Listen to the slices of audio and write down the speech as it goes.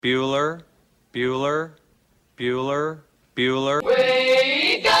Bueller, Bueller, Bueller, Bueller.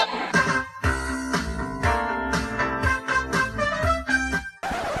 Wake up!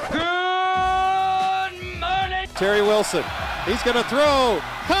 Good morning! Terry Wilson, he's going to throw.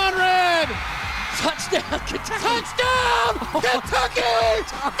 Conrad! Touchdown, Kentucky! Touchdown! Kentucky!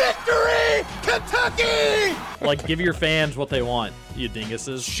 Victory! Kentucky! Like, give your fans what they want, you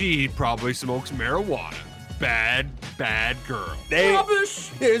dinguses. She probably smokes marijuana. Bad girl. Rubbish!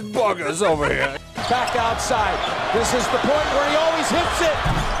 Here's Buggers over here. Back outside. This is the point where he always hits it.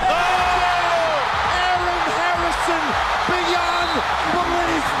 Oh! Aaron Harrison beyond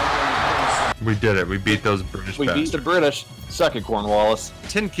belief. We did it. We beat those British We beat the British. Second Cornwallis.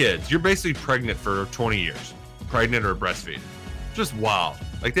 10 kids. You're basically pregnant for 20 years. Pregnant or breastfeeding. Just wild.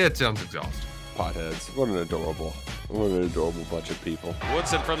 Like, that sounds exhausting. Potheads. What an adorable bunch of people.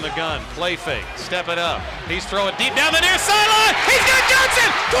 Woodson from the gun. Play fake. Step it up. He's throwing deep down the near sideline. He's got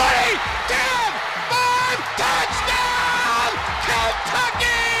Johnson. 20, 10, 5, touchdown!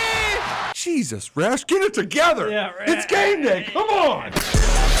 Kentucky! Jesus, Roush, get it together. Yeah, right. It's game day. Come on.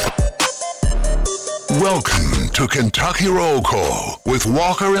 Welcome to Kentucky Roll Call with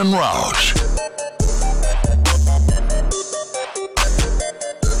Walker and Roush.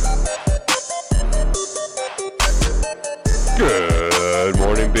 Good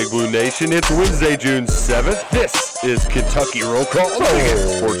morning, Big Blue Nation. It's Wednesday, June 7th. This is Kentucky Roll Call on Big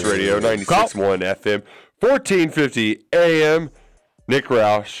X Sports Radio, 96.1 FM, 1450 AM. Nick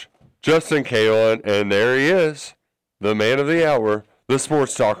Roush, Justin Kalen, and there he is, the man of the hour, the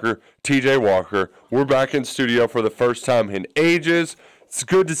sports talker, TJ Walker. We're back in studio for the first time in ages. It's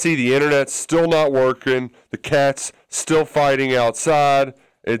good to see the internet still not working, the cats still fighting outside.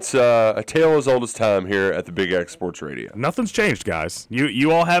 It's a tale as old as time here at the Big X Sports Radio. Nothing's changed, guys.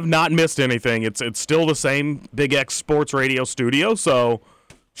 You all have not missed anything. It's still the same Big X Sports Radio studio, so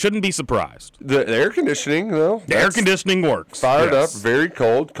shouldn't be surprised. The air conditioning, though. The air conditioning works. Fired Yes. up, very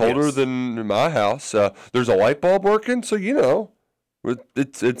cold, colder Yes. than my house. There's a light bulb working, so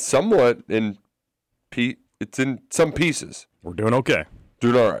it's somewhat it's in some pieces. We're doing okay.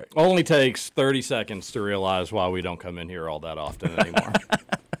 Doing all right. Only takes 30 seconds to realize why we don't come in here all that often anymore.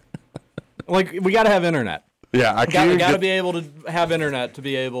 Like, we got to have internet. Yeah, I We can't. got to be able to have internet to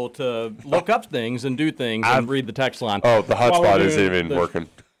be able to look up things and do things and read the text line. Oh, the While we're hotspot isn't doing even the- working.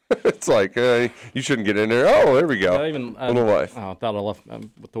 It's like you shouldn't get in there. Oh, there we go. Little life. I thought I left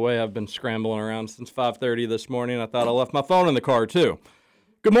with the way I've been scrambling around since 5:30 this morning. I thought I left my phone in the car too.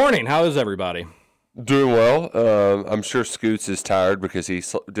 Good morning. How is everybody? Doing well. I'm sure Scoots is tired because he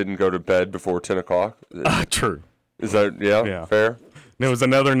didn't go to bed before 10 o'clock. True. Is that yeah. Fair? And it was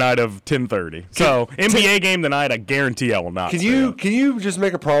another night of 10:30. So NBA game tonight, I guarantee I will not. Can you just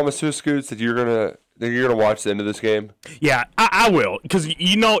make a promise to Scoots that you're gonna watch the end of this game? Yeah, I will, because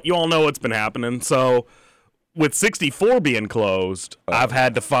you all know what's been happening. So with 64 being closed, I've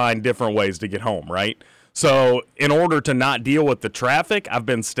had to find different ways to get home, right? So in order to not deal with the traffic, I've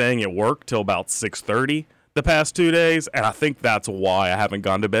been staying at work till about 6:30 the past 2 days, and I think that's why I haven't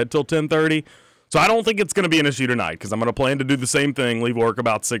gone to bed till 10:30. So I don't think it's going to be an issue tonight, because I'm going to plan to do the same thing, leave work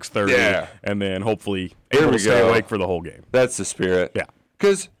about 6:30, and then hopefully able to stay awake for the whole game. That's the spirit. Yeah.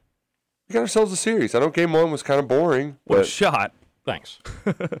 Because we got ourselves a series. I know game one was kind of boring. What but, a shot. Thanks.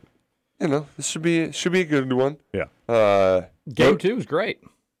 this should be a good one. Yeah. Game two was great.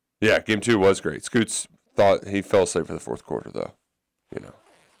 Yeah, game two was great. Scoots thought he fell asleep for the fourth quarter, though.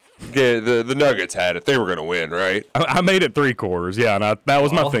 Yeah, the Nuggets had it. They were going to win, right? I made it 3 quarters, yeah, and that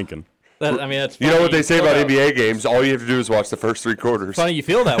was my thinking. That's you know what they say about NBA games? All you have to do is watch the first 3 quarters. Funny you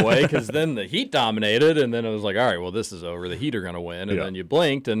feel that way, because then the Heat dominated, and then it was like, all right, well, this is over. The Heat are going to win. And then you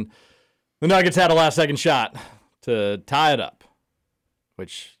blinked, and the Nuggets had a last-second shot to tie it up,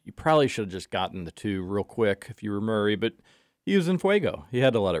 which you probably should have just gotten the 2 real quick if you were Murray, but he was in fuego. He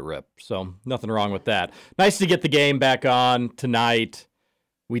had to let it rip, so nothing wrong with that. Nice to get the game back on tonight.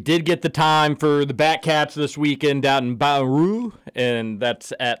 We did get the time for the Batcats this weekend out in Bauru, and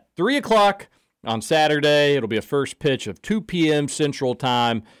that's at 3 o'clock on Saturday. It'll be a first pitch of 2 p.m. Central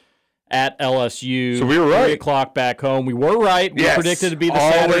Time at LSU. So we were right. 3 o'clock back home. We were right. We predicted it to be the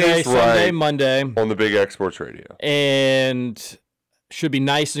Saturday, Sunday, Monday. On the Big X Sports Radio. And should be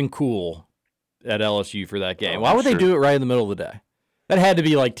nice and cool at LSU for that game. Why would they do it right in the middle of the day? That had to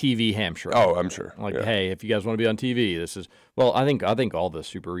be like TV hamstring. Oh, I'm sure. Hey, if you guys want to be on TV, this is I think all the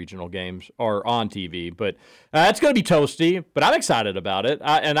super regional games are on TV, but it's going to be toasty. But I'm excited about it,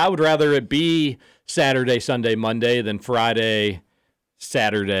 and I would rather it be Saturday, Sunday, Monday than Friday,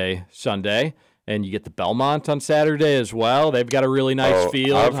 Saturday, Sunday. And you get the Belmont on Saturday as well. They've got a really nice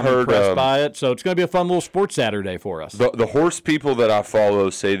field. I'm impressed by it. So it's going to be a fun little sports Saturday for us. The horse people that I follow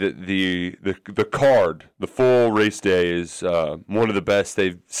say that the card, the full race day, is one of the best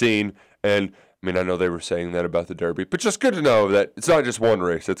they've seen. And, I mean, I know they were saying that about the Derby. But just good to know that it's not just one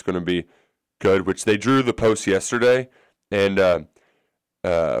race that's going to be good, which they drew the post yesterday. And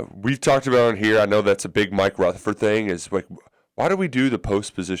we've talked about it here. I know that's a big Mike Rutherford thing, is like, why do we do the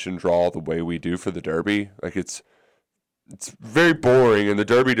post position draw the way we do for the Derby? Like, it's very boring, and the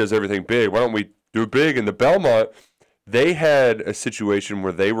Derby does everything big. Why don't we do it big? And the Belmont, they had a situation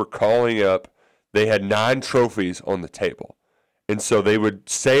where they were calling up, they had 9 trophies on the table. And so they would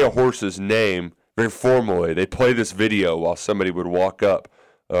say a horse's name very formally. They'd play this video while somebody would walk up,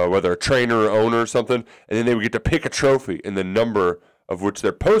 whether a trainer or owner or something, and then they would get to pick a trophy, and the number of which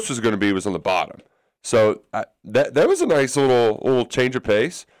their post was going to be was on the bottom. So that was a nice little change of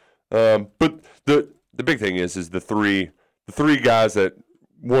pace. But the big thing is the three guys that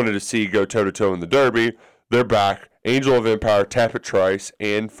wanted to see go toe to toe in the Derby, they're back. Angel of Empire, Tappet Trice,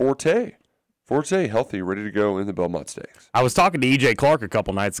 and Forte. Forte healthy, ready to go in the Belmont Stakes. I was talking to EJ Clark a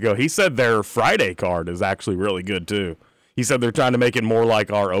couple nights ago. He said their Friday card is actually really good too. He said they're trying to make it more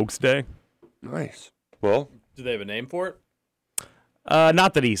like our Oaks Day. Nice. Well, do they have a name for it?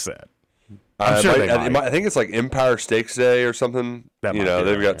 Not that he said. I'm sure they might. I think it's like Empire Stakes Day or something.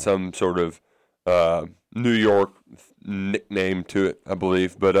 They've got some sort of New York nickname to it, I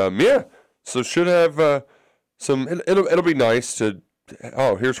believe. But so should have some. It'll be nice to.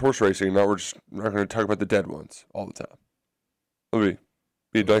 Oh, here's horse racing. Now we're just not going to talk about the dead ones all the time. It'll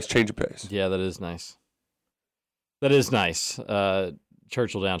be a nice change of pace. Yeah, that is nice. That is nice.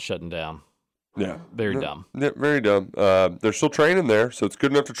 Churchill Downs shutting down. Yeah. Very dumb. Yeah, very dumb. They're still training there, so it's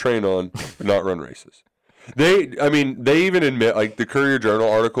good enough to train on, but not run races. They even admit, like the Courier Journal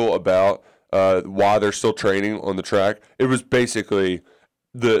article about why they're still training on the track. It was basically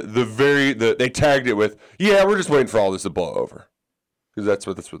they tagged it with, yeah, we're just waiting for all this to blow over, because that's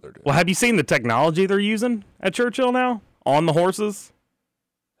what they're doing. Well, have you seen the technology they're using at Churchill now on the horses?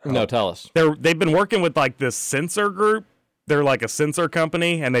 No, tell us. They've been working with like this sensor group. They're like a sensor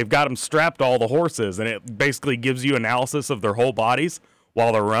company, and they've got them strapped to all the horses, and it basically gives you analysis of their whole bodies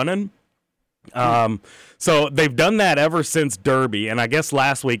while they're running. So they've done that ever since Derby, and I guess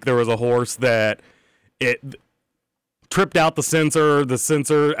last week there was a horse that it tripped out the sensor. The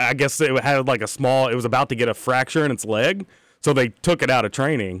sensor, I guess it had like it was about to get a fracture in its leg, so they took it out of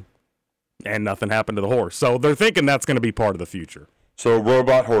training, and nothing happened to the horse. So they're thinking that's going to be part of the future. So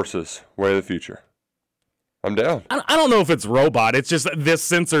robot horses, way of the future. I'm down. I don't know if it's robot. It's just this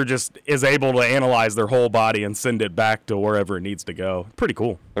sensor just is able to analyze their whole body and send it back to wherever it needs to go. Pretty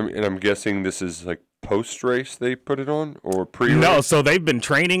cool. And I'm guessing this is like post-race they put it on, or pre-race? No, so they've been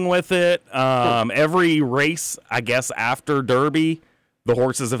training with it. Every race, I guess, after Derby, the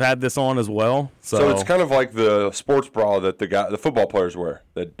horses have had this on as well. So it's kind of like the sports bra that the football players wear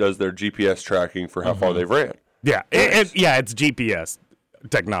that does their GPS tracking for how far they've ran. Yeah, it's GPS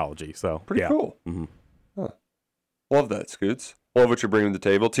technology. So pretty cool. Mm-hmm. Huh. Love that, Scoots. Love what you're bringing to the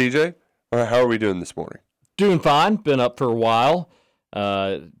table, TJ. How are we doing this morning? Doing fine. Been up for a while.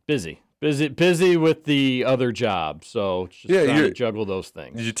 Busy with the other job. So just trying to juggle those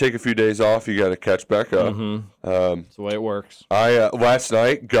things. Did you take a few days off? You got to catch back up. Mm-hmm. That's the way it works. I last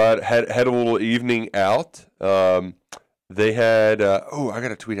night had a little evening out. They had I got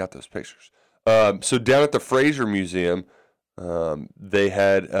to tweet out those pictures. So down at the Fraser Museum, they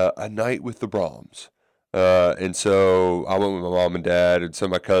had a night with the Brahms. And so I went with my mom and dad and some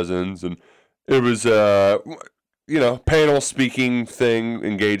of my cousins, and it was, panel speaking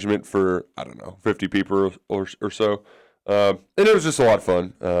engagement for, 50 people or so. And it was just a lot of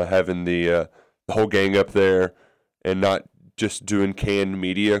fun, having the whole gang up there and not just doing canned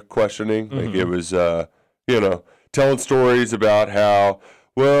media questioning. Mm-hmm. Like it was, telling stories about how,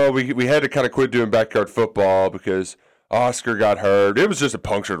 well, we had to kind of quit doing backyard football because Oscar got hurt. It was just a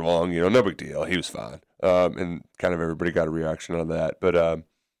punctured lung, no big deal. He was fine. And kind of everybody got a reaction on that. But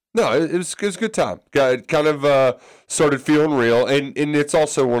no, it was a good time. Kind of started feeling real. And it's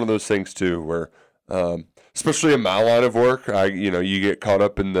also one of those things, too, where especially in my line of work, you get caught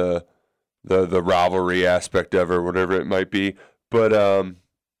up in the rivalry aspect of it or whatever it might be. But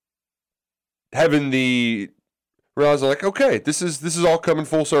having realizing like, okay, this is all coming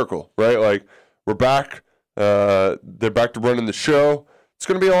full circle, right? Like we're back. They're back to running the show. It's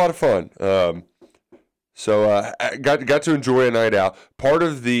going to be a lot of fun. So I got to enjoy a night out. Part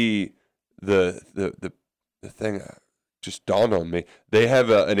of the thing just dawned on me. They have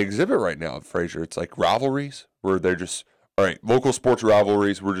an exhibit right now at Fraser. It's like rivalries, where they're just, all right, local sports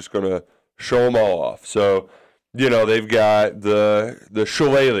rivalries. We're just going to show them all off. So, they've got the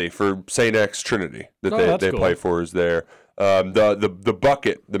shillelagh for St. X Trinity that they play for is there. The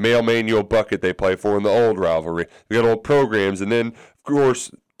bucket, the male manual bucket they play for in the old rivalry. They got old programs, and then of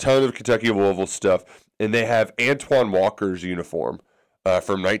course ton of Kentucky Louisville stuff, and they have Antoine Walker's uniform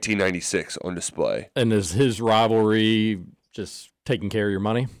from 1996 on display. And is his rivalry just taking care of your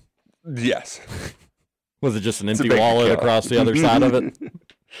money? Yes. Was it just an empty wallet across the other side of it?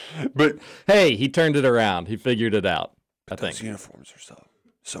 But hey, he turned it around. He figured it out. I think those uniforms are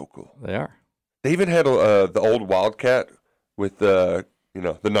so cool. They are. They even had the old Wildcat with the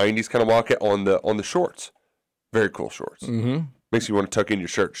the 90s kind of Wildcat on the shorts. Very cool shorts. Mm-hmm. Makes you want to tuck in your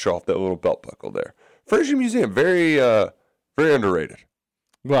shirt, show off that little belt buckle there. Frazier Museum, very very underrated.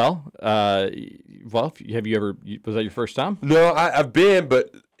 Well, have you ever? Was that your first time? No, I've been,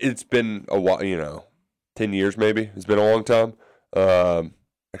 but it's been a while. 10 years maybe. It's been a long time.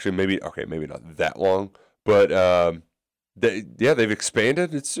 Actually, maybe not that long, but they've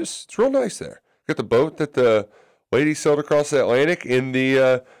expanded. It's real nice there. Got the boat that the ladies sailed across the Atlantic in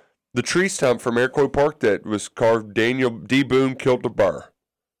the tree stump from Iroquois Park that was carved Daniel D. Boone killed the burr,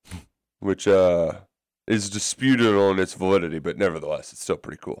 which is disputed on its validity, but nevertheless, it's still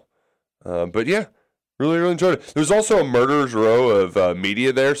pretty cool. But yeah, really, really enjoyed it. There was also a murderer's row of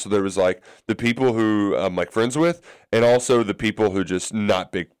media there, so there was like the people who I'm like friends with, and also the people who just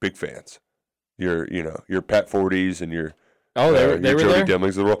not big fans. Your Pat Forty's and your they were Jody there? Demlings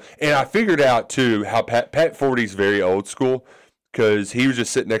of the world. And I figured out too how Pat Forty's very old school because he was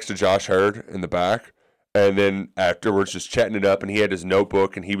just sitting next to Josh Hurd in the back, and then afterwards just chatting it up, and he had his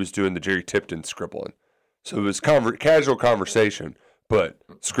notebook and he was doing the Jerry Tipton scribbling. So it was casual conversation, but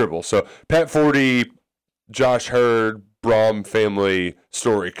scribble. So Pat Forty, Josh Hurd, Brom family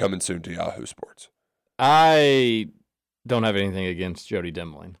story coming soon to Yahoo Sports. I don't have anything against Jody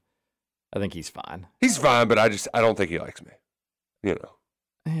Demling. I think he's fine. He's fine, but I don't think he likes me.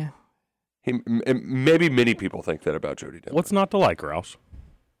 Yeah. Maybe many people think that about Jody Demling. What's not to like, Rouse?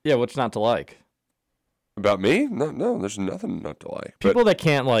 Yeah, what's not to like? About me? No, there's nothing not to like. People that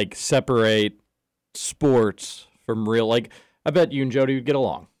can't like separate sports from real, I bet you and Jody would get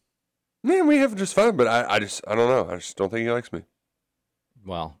along. Man, we have just fun, but I don't know. I just don't think he likes me.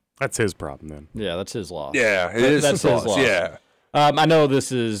 Well, that's his problem then. Yeah, that's his loss. Yeah, that's his loss. Yeah. I know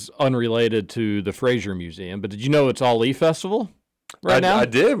this is unrelated to the Frazier Museum, but did you know it's Ali Festival now? I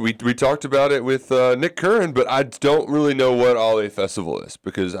did. We talked about it with Nick Curran, but I don't really know what Ali Festival is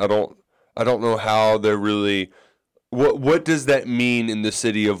because I don't know how they're really. What does that mean in the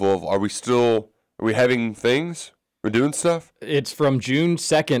city of Louisville? Are we having things? We're doing stuff? It's from June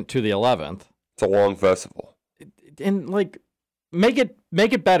 2nd to the 11th. It's a long festival. And make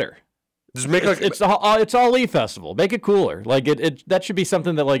it better. Just make it's Ali Festival. Make it cooler. That should be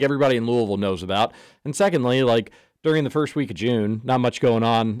something that everybody in Louisville knows about. And secondly, during the first week of June, not much going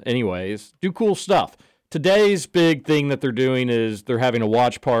on anyways. Do cool stuff. Today's big thing that they're doing is they're having a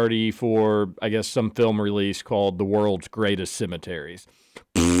watch party for, I guess, some film release called The World's Greatest Cemeteries.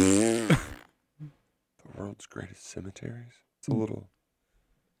 The World's Greatest Cemeteries? It's a little...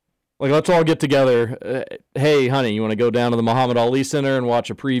 let's all get together. Hey, honey, you want to go down to the Muhammad Ali Center and watch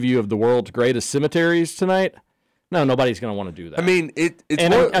a preview of The World's Greatest Cemeteries tonight? No, nobody's going to want to do that. I mean,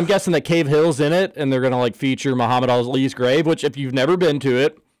 I'm guessing that Cave Hill's in it, and they're going to feature Muhammad Ali's grave, which if you've never been to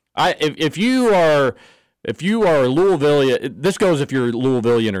it, if you are Louisvillian, this goes if you're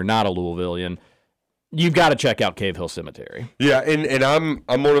Louisvillian or not a Louisvillian, you've got to check out Cave Hill Cemetery. Yeah, and I'm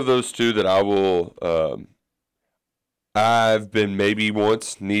one of those two that I will. I've been maybe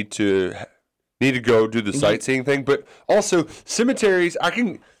once need to go do the sightseeing thing, but also cemeteries. I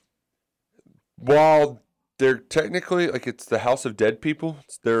can, while they're technically it's the House of Dead People,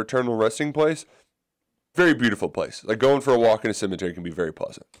 it's their eternal resting place. Very beautiful place. Going for a walk in a cemetery can be very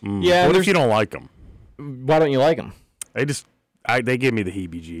pleasant. Yeah. What if you don't like them? Why don't you like them? They give me the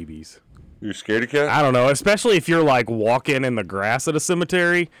heebie-jeebies. You're scared of cats? I don't know, especially if you're walking in the grass at a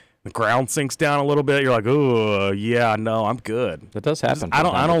cemetery, the ground sinks down a little bit. You're like, oh yeah, no, I'm good. That does happen. I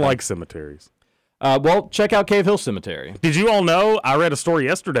don't like cemeteries. Well, check out Cave Hill Cemetery. Did you all know? I read a story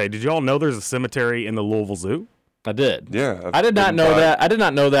yesterday. Did you all know there's a cemetery in the Louisville Zoo? I did. Yeah. I did not know that. I did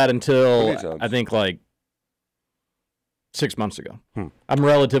not know that until I think 6 months ago. I'm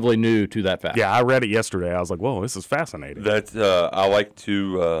relatively new to that fact. Yeah, I read it yesterday. I was like, whoa, this is fascinating. I like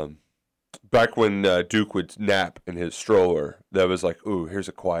to. Back when Duke would nap in his stroller, that was ooh, here's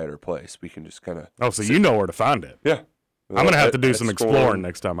a quieter place. We can just kind of. Oh, so you know where to find it? Yeah. I'm going to have to do some exploring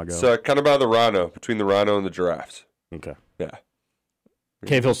next time I go. It's kind of by the rhino, between the rhino and the giraffes. Okay. Yeah.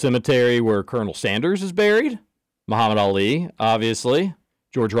 Cave Hill Cemetery, where Colonel Sanders is buried. Muhammad Ali, obviously.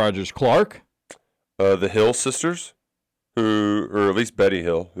 George Rogers Clark. The Hill sisters, or at least Betty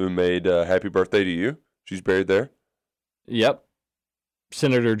Hill, who made Happy Birthday to You. She's buried there. Yep.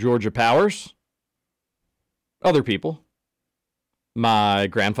 Senator Georgia Powers. Other people. My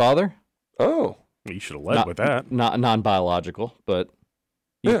grandfather. Oh. You should have led with that. Not non-biological, but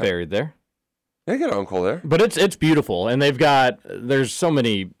he's buried there. They got an uncle there. But it's beautiful, and there's so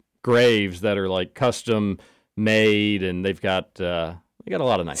many graves that are like custom made, and they've got a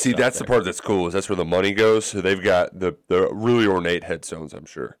lot of nice stuff. See, that's there. the part that's cool, is that's where the money goes. So they've got the really ornate headstones, I'm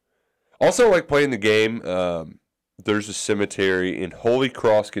sure. Also, like playing the game, there's a cemetery in Holy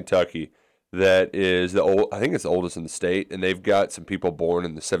Cross, Kentucky, that is I think it's the oldest in the state, and they've got some people born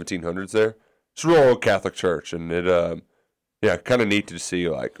in the 1700s there. It's a real old Catholic church, and it kind of neat to see,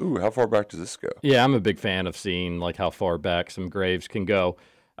 like, ooh, how far back does this go? Yeah, I'm a big fan of seeing like how far back some graves can go.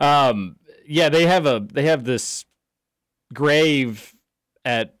 They have this grave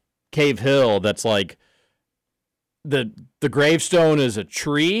at Cave Hill that's like the gravestone is a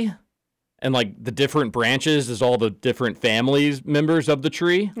tree, and like the different branches is all the different families members of the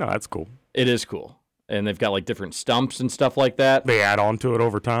tree. Oh, that's cool. It is cool, and they've got like different stumps and stuff like that. They add on to it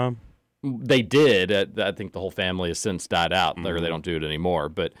over time. They did. I think the whole family has since died out. They don't do it anymore.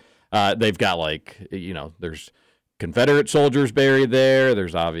 But they've got there's Confederate soldiers buried there.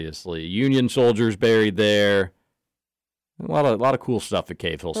 There's obviously Union soldiers buried there. A lot of cool stuff at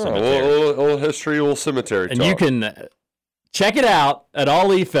Cave Hill Cemetery. A little history, a little cemetery And talk. you can check it out at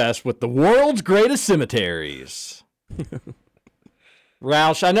Ali Fest with the world's greatest cemeteries.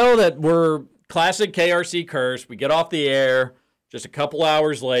 Roush, I know that we're classic KRC curse. We get off the air just a couple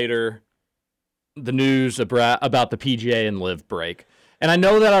hours later. The news about the PGA and LIV break. And I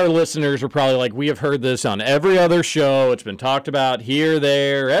know that our listeners are probably like, we have heard this on every other show. It's been talked about here,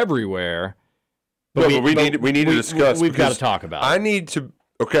 there, everywhere. But we need to discuss. We've got to talk about it. I need to.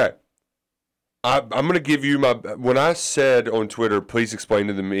 Okay. I'm going to give you when I said on Twitter, please explain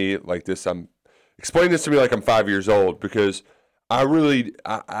to me like this. Explain this to me like I'm 5 years old, because I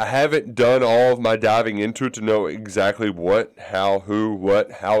haven't done all of my diving into it to know exactly what, how, who,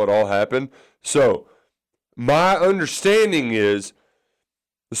 what, how it all happened. So my understanding is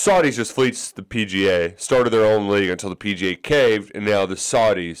the Saudis just fleeced the PGA, started their own league until the PGA caved, and now the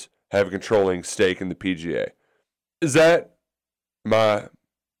Saudis have a controlling stake in the PGA. Is that am I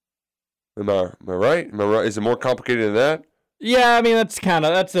right? Am I right? Is it more complicated than that? Yeah, I mean that's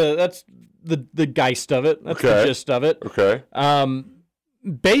the geist of it. That's the gist of it. Okay.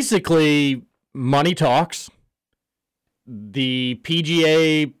 Basically, money talks. The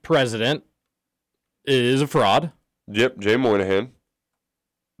PGA president is a fraud. Yep, Jay Moynihan.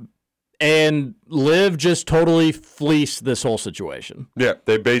 And LIV just totally fleeced this whole situation. Yeah,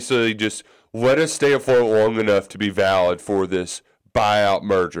 they basically just let us stay afloat long enough to be valid for this buyout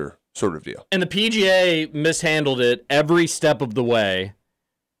merger sort of deal. And the PGA mishandled it every step of the way.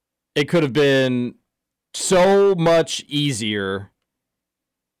 It could have been so much easier.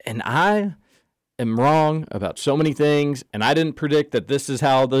 And I am wrong about so many things, and I didn't predict that this is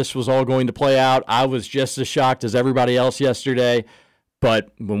how this was all going to play out. I was just as shocked as everybody else yesterday.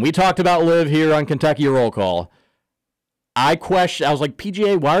 But when we talked about LIV here on Kentucky Roll Call, I was like,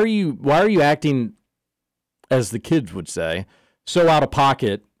 PGA, why are you acting, as the kids would say, so out of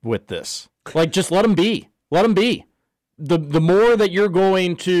pocket with this? Like, just let them be. Let them be. The more that you're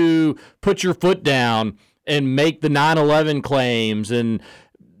going to put your foot down and make the 9/11 claims and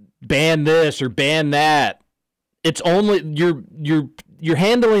ban this or ban that, it's only you're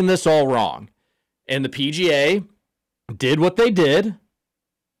handling this all wrong. And the PGA did what they did.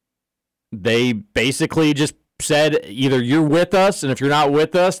 They basically just said either you're with us, and if you're not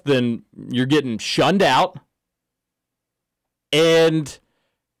with us, then you're getting shunned out. And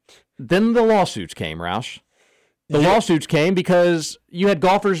then the lawsuits came, Roush. The lawsuits came because you had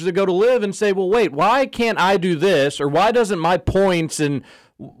golfers that go to LIV and say, well, wait, why can't I do this? Or why doesn't my points and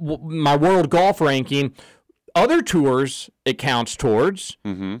my world golf ranking, other tours it counts towards,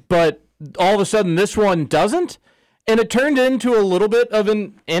 but all of a sudden this one doesn't? And it turned into a little bit of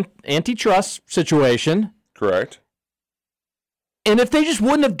an antitrust situation. Correct. And if they just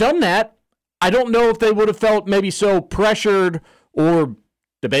wouldn't have done that, I don't know if they would have felt maybe so pressured or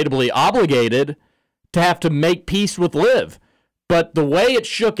debatably obligated to have to make peace with LIV. But the way it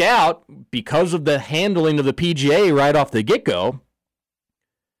shook out, because of the handling of the PGA right off the get-go,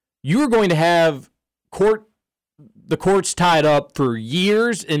 you were going to have the courts tied up for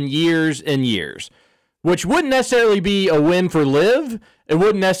years and years and years, which wouldn't necessarily be a win for LIV. It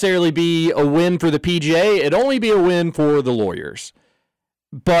wouldn't necessarily be a win for the PGA. It'd only be a win for the lawyers.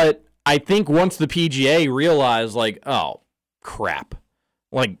 But I think once the PGA realized, like, oh, crap,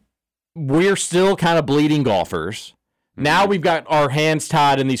 Like, we're still kind of bleeding golfers. Now we've got our hands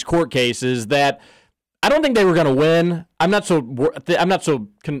tied in these court cases that I don't think they were going to win. I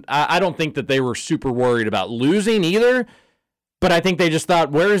don't think that they were super worried about losing either, but I think they just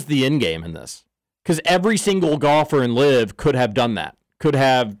thought, where is the end game in this? Because every single golfer in LIV could have done that, could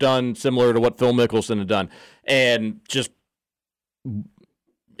have done similar to what Phil Mickelson had done, and just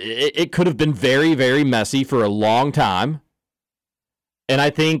it could have been very, very messy for a long time. And I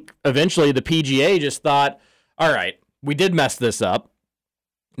think eventually the PGA just thought, all right, we did mess this up.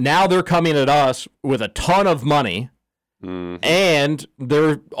 Now they're coming at us with a ton of money, and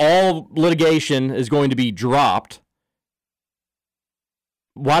all litigation is going to be dropped.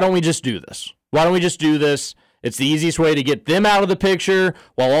 Why don't we just do this? It's the easiest way to get them out of the picture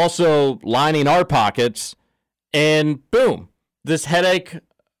while also lining our pockets. And boom, this headache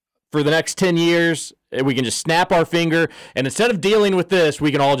for the next 10 years, we can just snap our finger. And instead of dealing with this,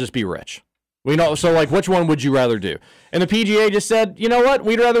 we can all just be rich. We know. So, like, which one would you rather do? And the PGA just said, you know what?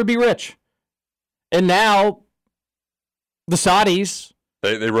 We'd rather be rich. And now the Saudis.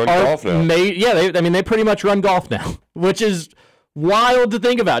 They run golf now. They pretty much run golf now, which is wild to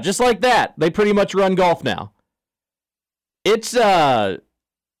think about. Just like that, they pretty much run golf now. It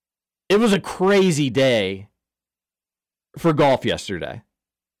was a crazy day for golf yesterday.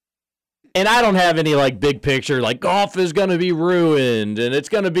 And I don't have any big picture, golf is going to be ruined and it's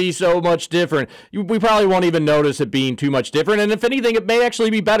going to be so much different. We probably won't even notice it being too much different. And if anything, it may actually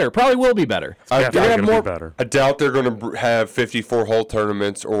be better. Probably will be better. I doubt they're going to have 54-hole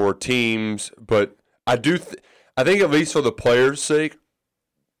tournaments or teams, but I think at least for the players' sake,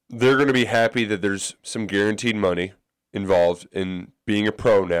 they're going to be happy that there's some guaranteed money involved in being a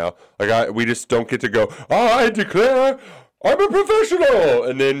pro now. We just don't get to go, I declare I'm a professional,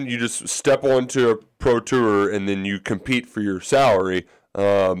 and then you just step onto a pro tour and then you compete for your salary.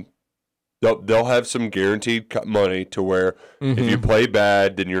 They'll have some guaranteed money to where if you play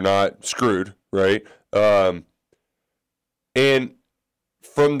bad, then you're not screwed, right? And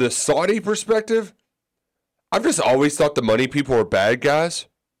from the Saudi perspective, I've just always thought the money people are bad guys,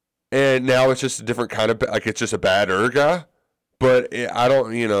 and now it's just a different kind of it's just a badder guy. But I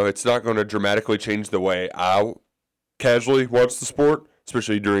don't, it's not going to dramatically change the way I casually watch the sport,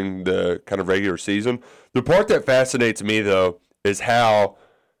 especially during the kind of regular season. The part that fascinates me, though, is how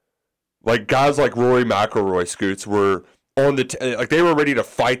guys like Rory McIlroy, Scoots, were on they were ready to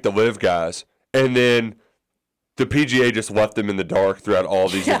fight the LIV guys, and then the PGA just left them in the dark throughout all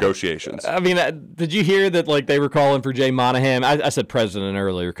these negotiations. I mean, did you hear that they were calling for Jay Monahan? I said president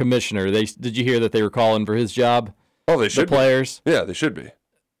earlier, commissioner. Did you hear that they were calling for his job? Oh, they should. The players. Yeah, they should be.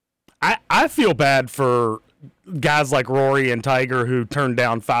 I feel bad for guys like Rory and Tiger who turned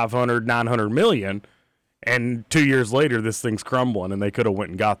down $500, $900 million, and 2 years later this thing's crumbling, and they could have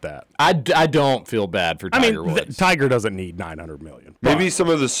went and got that. I don't feel bad for Tiger Woods. Tiger doesn't need $900 million. Maybe some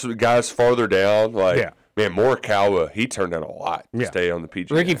of the guys farther down, man, Morikawa, he turned down a lot to stay on the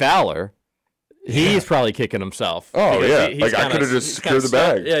PGA. Ricky Fowler, he's probably kicking himself. Oh yeah, I could have just secured the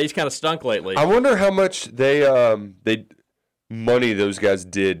bag. Yeah, he's kind of stunk lately. I wonder how much they money those guys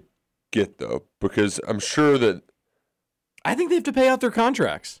did get though, because I'm sure that I think they have to pay out their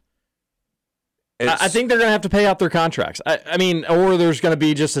contracts. I think they're going to have to pay out their contracts. I mean, or there's going to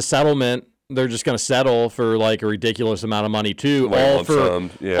be just a settlement. They're just going to settle for a ridiculous amount of money too, all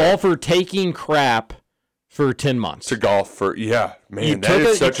for taking crap for 10 months. To golf for that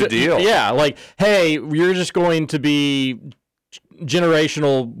is such a deal. Yeah, hey, you're just going to be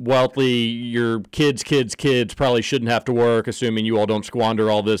generational wealthy. Your kids probably shouldn't have to work, assuming you all don't squander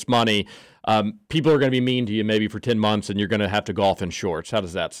all this money. People are going to be mean to you maybe for 10 months, and you're going to have to golf in shorts. How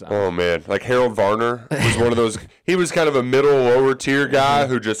does that sound? Oh, man. Harold Varner was one of those. He was kind of a middle, lower tier guy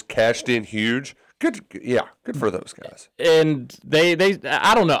who just cashed in huge. Good for those guys. And they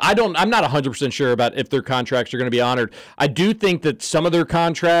I don't know. I'm not 100% sure about if their contracts are going to be honored. I do think that some of their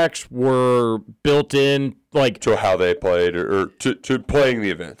contracts were built in to how they played or to playing the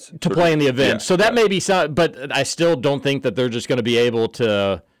events. To playing the events. Yeah, so that may be some, but I still don't think that they're just going to be able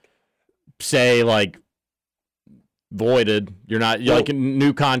to say voided. You're not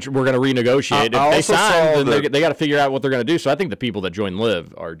new contract. We're going to renegotiate. If they sign, then they got to figure out what they're going to do. So I think the people that join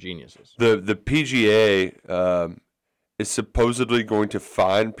LIV are geniuses. The PGA is supposedly going to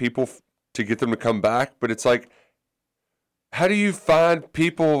fine people to get them to come back, but it's how do you find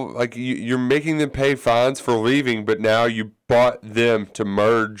people? You're making them pay fines for leaving, but now you bought them to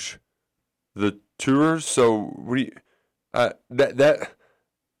merge the tours. So that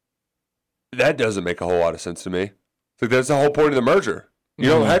doesn't make a whole lot of sense to me. That's the whole point of the merger. You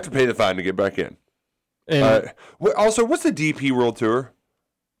don't have to pay the fine to get back in. Also, what's the DP World Tour?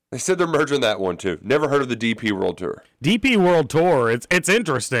 They said they're merging that one too. Never heard of the DP World Tour. DP World Tour, it's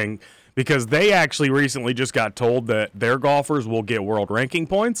interesting because they actually recently just got told that their golfers will get world ranking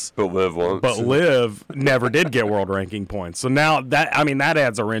points. But Liv won't. But Liv never did get world ranking points. So now that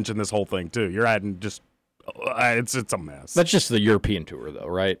adds a wrench in this whole thing too. You're adding just it's a mess. That's just the European Tour, though,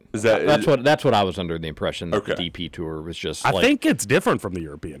 right? That's what I was under the impression that the DP Tour was just. I think it's different from the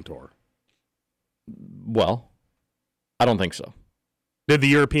European Tour. Well, I don't think so. Did the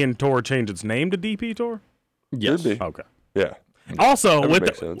European Tour change its name to DP Tour? Yes. Okay. Yeah. Also,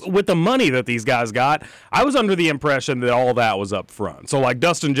 with the money that these guys got, I was under the impression that all that was up front. So, like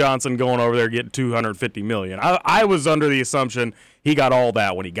Dustin Johnson going over there getting $250 million. I was under the assumption he got all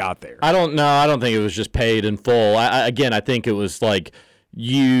that when he got there. I don't know. I don't think it was just paid in full. I think it was like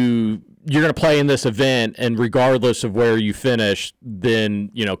you're going to play in this event, and regardless of where you finish,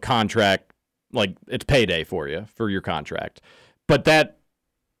 then contract, like it's payday for you for your contract. But that,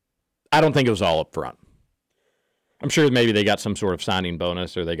 I don't think it was all up front. I'm sure maybe they got some sort of signing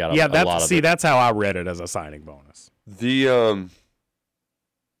bonus, or they got a lot of it. That's how I read it, as a signing bonus. The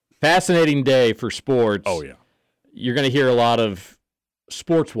fascinating day for sports. Oh yeah, you're going to hear a lot of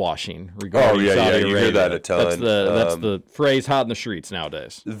sports washing regarding Saudi Arabia. You hear that a ton. That's the phrase hot in the streets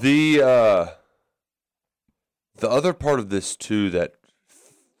nowadays. The other part of this too that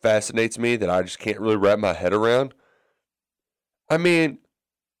fascinates me that I just can't really wrap my head around. I mean,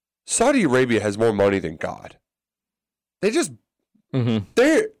 Saudi Arabia has more money than God. They just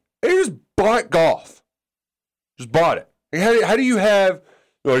they just bought golf, just bought it. Like how do you have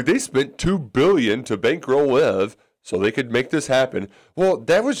they spent $2 billion to bankroll Liv so they could make this happen? Well,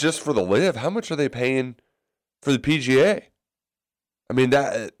 that was just for the Liv. How much are they paying for the PGA? I mean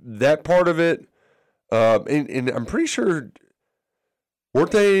that part of it, and I'm pretty sure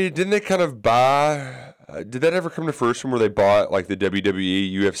didn't they kind of buy? Did that ever come to fruition where they bought like the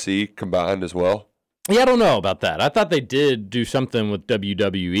WWE, UFC combined as well? Yeah, I don't know about that. I thought they did do something with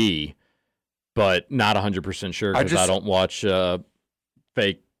WWE, but not 100% sure because I don't watch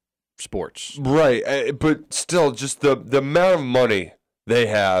fake sports. Right, but still, just the amount of money they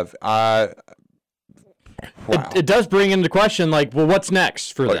have, It does bring into question, what's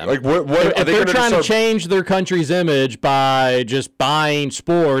next for them? What if they're trying to change their country's image by just buying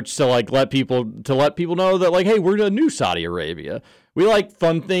sports to let people know that hey, we're a new Saudi Arabia. We like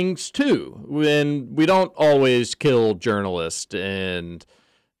fun things too, and we don't always kill journalists and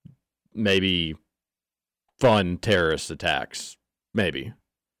maybe fun terrorist attacks. Maybe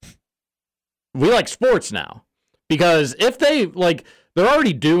we like sports now because if they're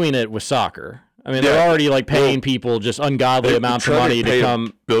already doing it with soccer. I mean, they're already paying people just ungodly amounts of money to come.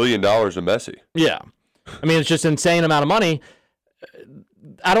 $1 billion to Messi. Yeah, I mean it's just insane amount of money.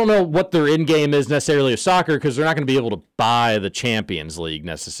 I don't know what their end game is necessarily of soccer because they're not going to be able to buy the Champions League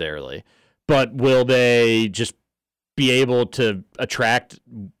necessarily. But will they just be able to attract?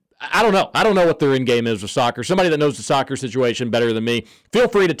 I don't know. I don't know what their end game is with soccer. Somebody that knows the soccer situation better than me, feel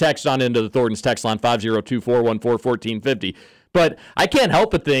free to text on into the Thornton's text line 502-414-1450. But I can't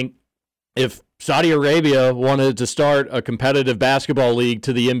help but think if Saudi Arabia wanted to start a competitive basketball league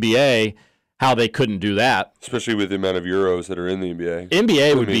to the NBA, how they couldn't do that. Especially with the amount of Euros that are in the NBA.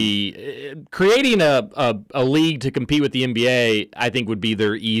 NBA would be creating a league to compete with the NBA, I think would be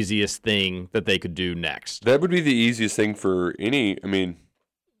their easiest thing that they could do next. That would be the easiest thing for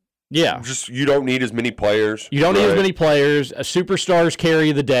yeah. Just you don't need as many players. You don't need as many players. Superstars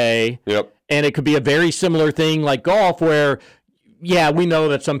carry the day. Yep. And it could be a very similar thing like golf where we know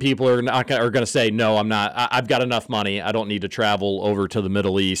that some people are going to say, no, I'm not. I've got enough money. I don't need to travel over to the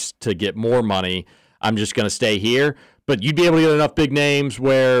Middle East to get more money. I'm just going to stay here. But you'd be able to get enough big names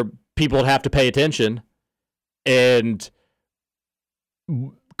where people would have to pay attention. And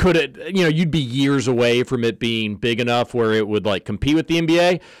could it, you'd be years away from it being big enough where it would compete with the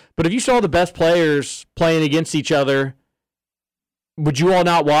NBA. But if you saw the best players playing against each other, would you all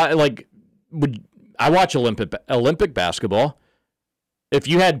not watch? I watch Olympic basketball. If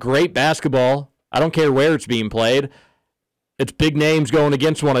you had great basketball, I don't care where it's being played, it's big names going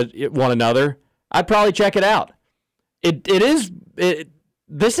against one another, I'd probably check it out. This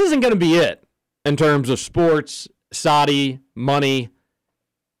isn't going to be it in terms of sports, Saudi, money.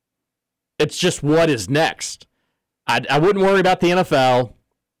 It's just what is next. I wouldn't worry about the NFL.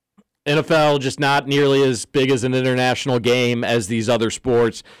 NFL just not nearly as big as an international game as these other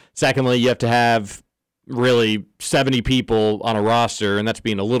sports. Secondly, you have to have really 70 people on a roster, and that's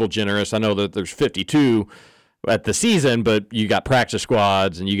being a little generous. I know that there's 52 at the season, but you got practice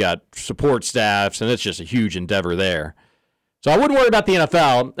squads and you got support staffs, and it's just a huge endeavor there. So I wouldn't worry about the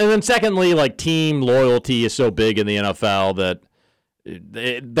NFL. And then secondly, team loyalty is so big in the NFL that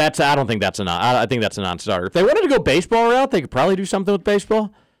I don't think that's I think that's a non-starter. If they wanted to go baseball route, they could probably do something with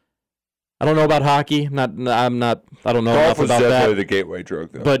baseball. I don't know about hockey. I don't know enough about that. Golf was definitely the gateway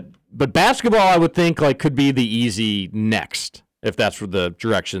drug, though. But basketball, I would think could be the easy next if that's the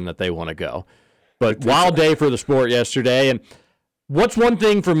direction that they want to go. But wild day for the sport yesterday. And what's one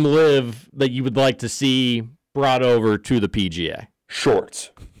thing from LIV that you would like to see brought over to the PGA?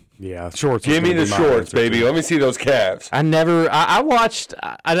 Shorts. Yeah, shorts. Give me the shorts, baby. Let me see those calves. I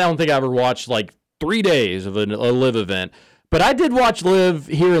don't think I ever watched 3 days of a LIV event, but I did watch LIV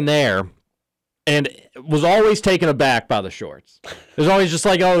here and there and was always taken aback by the shorts. It was always just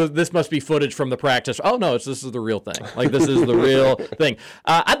oh, this must be footage from the practice. Oh, no, this is the real thing. This is the real thing.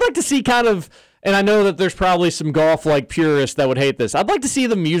 I'd like to see and I know that there's probably some golf purists that would hate this. I'd like to see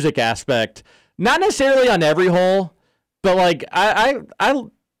the music aspect, not necessarily on every hole, but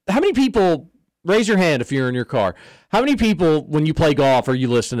how many people, raise your hand if you're in your car, how many people, when you play golf, are you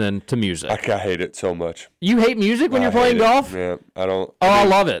listening to music? I hate it so much. You hate music when you're playing golf? Yeah, I don't. Oh, I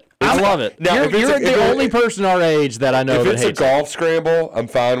love it. I love it. Now, you're the only person our age that I know that hates it. If it's a golf scramble, I'm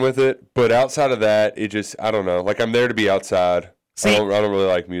fine with it. But outside of that, I don't know. I'm there to be outside. See, I don't really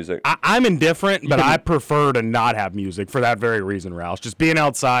like music. I'm indifferent, but I prefer to not have music for that very reason, Roush. Just being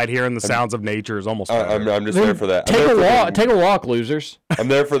outside, hearing the sounds of nature is almost better. I'm just there for that. Take a walk, losers. I'm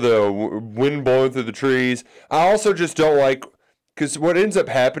there for the wind blowing through the trees. I also just don't like, because what ends up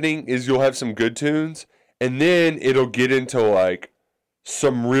happening is you'll have some good tunes, and then it'll get into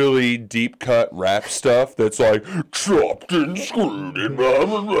some really deep cut rap stuff that's chopped and screwed and blah,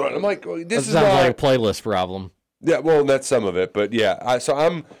 blah, blah. I'm this sounds like a playlist problem. Yeah, well, that's some of it, but yeah. So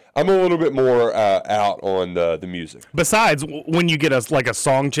I'm a little bit more out on the music. Besides, when you get a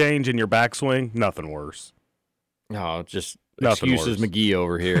song change in your backswing, nothing worse. No, just excuses McGee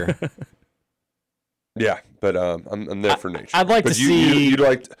over here. Yeah, but I'm there for nature. I'd like to see you'd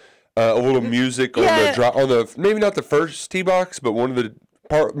like a little music on the maybe not the first tee box, but one of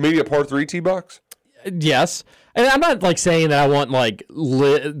the maybe a par 3 tee box. Yes. And I'm not saying that I want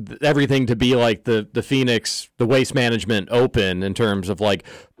everything to be like the Phoenix, the Waste Management Open in terms of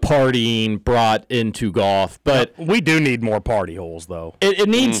partying brought into golf, but we do need more party holes though. It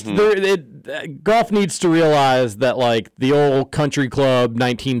needs golf needs to realize that the old country club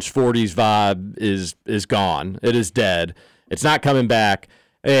 1940s vibe is gone. It is dead. It's not coming back.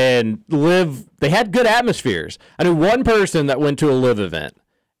 And LIV, they had good atmospheres. I knew one person that went to a LIV event,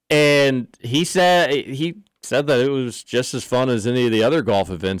 and he said that it was just as fun as any of the other golf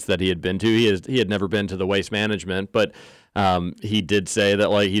events that he had been to. He had never been to the Waste Management, but he did say that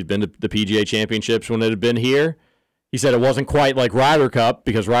he'd been to the PGA Championships when it had been here. He said it wasn't quite like Ryder Cup,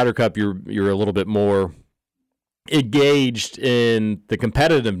 because Ryder Cup you're a little bit more engaged in the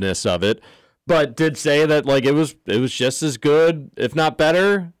competitiveness of it, but did say that it was just as good, if not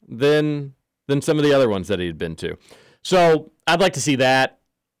better, than some of the other ones that he'd been to. So I'd like to see that.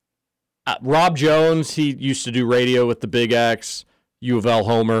 Rob Jones, he used to do radio with the Big X, U of L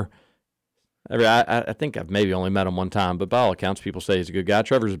homer. I think I've maybe only met him one time, but by all accounts, people say he's a good guy.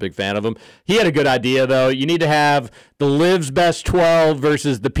 Trevor's a big fan of him. He had a good idea, though. You need to have the LIV's best 12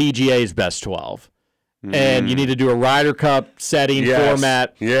 versus the PGA's best 12. And you need to do a Ryder Cup setting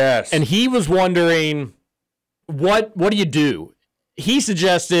format. Yes. And he was wondering, what do you do? He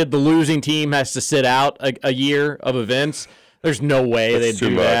suggested the losing team has to sit out a year of events. There's no way they'd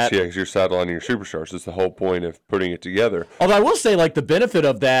do that. Yeah, because you're sidelining your superstars. That's the whole point of putting it together. Although I will say, the benefit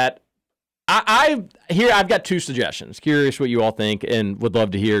of that, I've got two suggestions. Curious what you all think, and would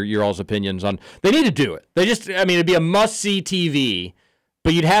love to hear your all's opinions on. They need to do it. It'd be a must-see TV,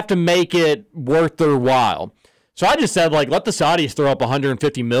 but you'd have to make it worth their while. So I just said, let the Saudis throw up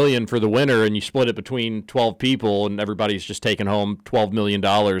 $150 million for the winner, and you split it between 12 people, and everybody's just taking home $12 million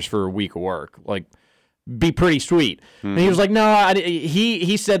for a week of work. Be pretty sweet. Mm-hmm. And he was like, no,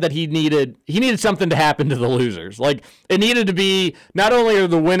 he said that he needed something to happen to the losers. It needed to be, not only are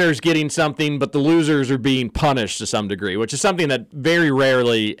the winners getting something, but the losers are being punished to some degree, which is something that very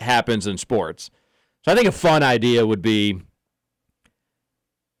rarely happens in sports. So I think a fun idea would be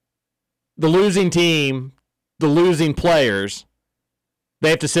the losing team, the losing players, they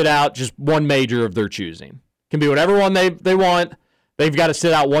have to sit out just one major of their choosing. Can be whatever one they want. They've got to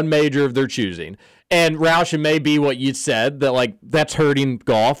sit out one major of their choosing. And Roush, it may be what you said, that that's hurting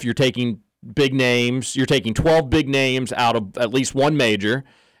golf. You're taking big names. You're taking 12 big names out of at least one major,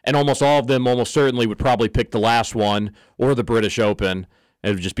 and almost all of them almost certainly would probably pick the last one or the British Open. It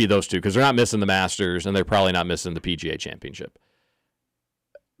would just be those two, because they're not missing the Masters, and they're probably not missing the PGA Championship.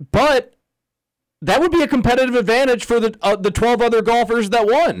 But that would be a competitive advantage for the 12 other golfers that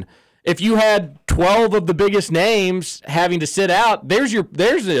won. if you had 12 of the biggest names having to sit out, there's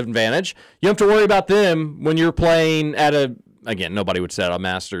the advantage. You don't have to worry about them when you're playing at again, nobody would sit out on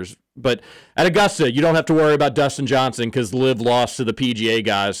Masters, but at Augusta, you don't have to worry about Dustin Johnson because Liv lost to the PGA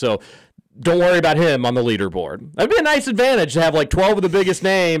guys, so don't worry about him on the leaderboard. That'd be a nice advantage to have like 12 of the biggest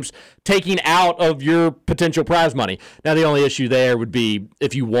names taking out of your potential prize money. Now, the only issue there would be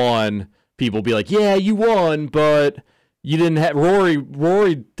if you won, people would be like, yeah, you won, but you didn't have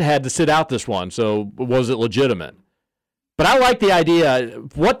Rory had to sit out this one, so was it legitimate? But I like the idea.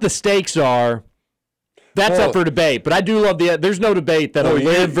 What the stakes are, that's up for debate. But I do love there's no debate that a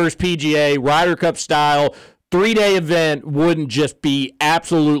Liv versus PGA, Ryder Cup style, 3-day event wouldn't just be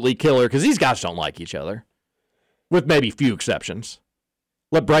absolutely killer because these guys don't like each other, with maybe few exceptions.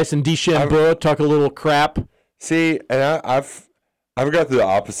 Let Bryson DeChambeau talk a little crap. See, and I've got the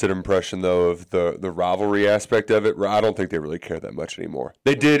opposite impression though of the rivalry aspect of it. I don't think they really care that much anymore.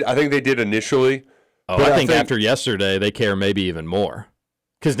 They did. I think they did initially. Oh, I think after yesterday they care maybe even more.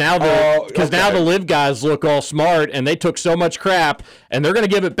 Because now the Liv guys look all smart, and they took so much crap, and they're going to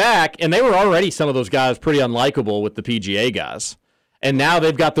give it back. And they were already, some of those guys, pretty unlikable with the PGA guys. And now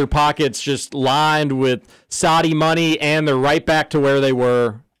they've got their pockets just lined with Saudi money, and they're right back to where they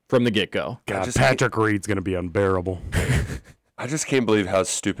were from the get-go. God, Patrick Reed's going to be unbearable. I just can't believe how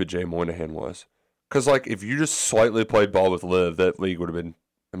stupid Jay Moynihan was. Because, like, if you just slightly played ball with Liv, that league would have been,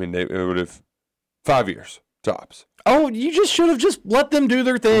 it would have 5 years, tops. Oh, you just should have just let them do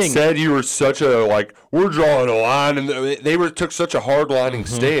their thing. Instead, you were such a, we're drawing a line, and they took such a hard-lining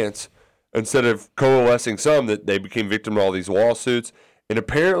stance instead of coalescing some that they became victim to all these lawsuits. And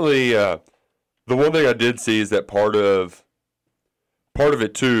apparently, the one thing I did see is that part of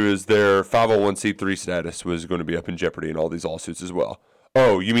it, too, is their 501c3 status was going to be up in jeopardy in all these lawsuits as well.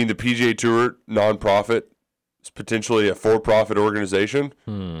 Oh, you mean the PGA Tour nonprofit is potentially a for-profit organization?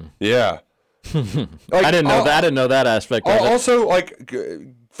 Yeah. I didn't know that. I didn't know that aspect of it. Also,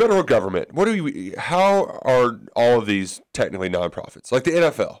 federal government. How are all of these technically nonprofits? Like the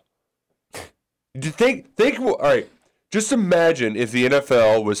NFL. All right. Just imagine if the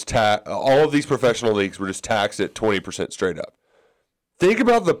NFL was all of these professional leagues were just taxed at 20% straight up. Think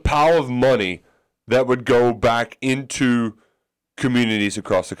about the pile of money that would go back into communities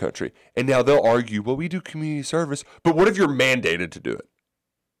across the country. And now they'll argue, well, we do community service, but what if you're mandated to do it?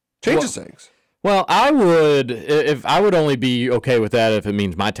 Changes things. Well, I would only be okay with that if it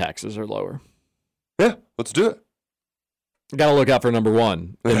means my taxes are lower. Yeah, let's do it. Got to look out for number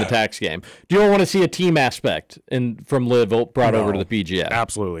one in the tax game. Do you want to see a team aspect from Liv brought over to the PGA?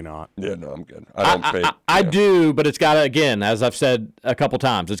 Absolutely not. Yeah, no, I'm good. I do, but it's got to, again, as I've said a couple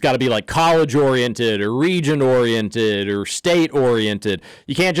times, it's got to be like college-oriented or region-oriented or state-oriented.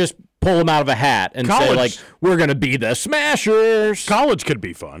 You can't just pull them out of a hat and say, we're going to be the Smashers. College could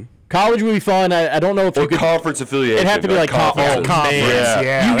be fun. College would be fun. I don't know if you could. Conference affiliation. It'd have to be like conference.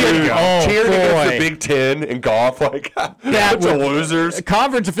 Yeah. You get cheering against the Big Ten in golf. That's a losers.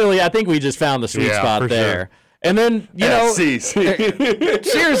 Conference affiliate. I think we just found the sweet spot there. Sure. And then,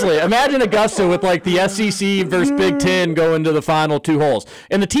 seriously, imagine Augusta with the SEC versus Big Ten going to the final 2 holes.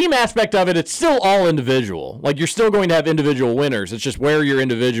 And the team aspect of it, it's still all individual. You're still going to have individual winners. It's just where your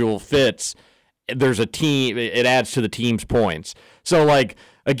individual fits. There's a team. It adds to the team's points. So,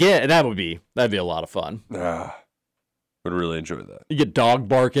 again, that'd be a lot of fun. Would really enjoy that. You get dog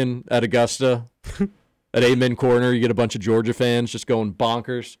barking at Augusta. At Amen Corner, you get a bunch of Georgia fans just going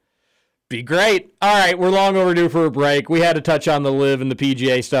bonkers. Be great. All right, we're long overdue for a break. We had to touch on the Liv and the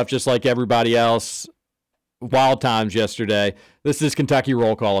PGA stuff just like everybody else. Wild times yesterday. This is Kentucky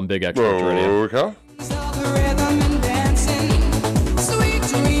Roll Call on Big X Sports Radio. Okay.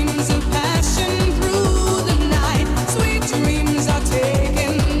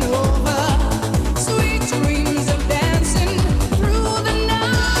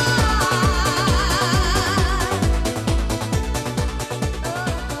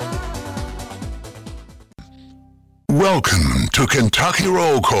 Welcome to Kentucky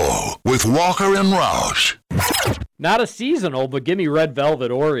Roll Call with Walker and Roush. Not a seasonal, but give me Red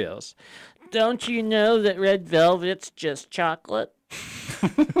Velvet Oreos. Don't you know that Red Velvet's just chocolate?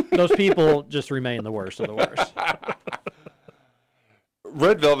 Those people just remain the worst of the worst.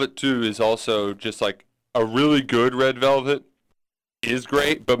 Red Velvet, too, is also just a really good Red Velvet is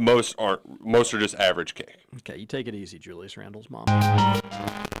great, but most aren't. Most are just average cake. Okay, you take it easy, Julius Randle's mom.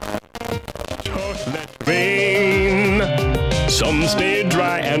 Chocolate rain. Some stay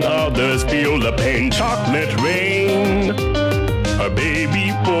dry and others feel the pain. Chocolate rain. A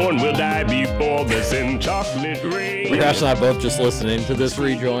baby born will die before the send chocolate rain. Crash and I both just listening to this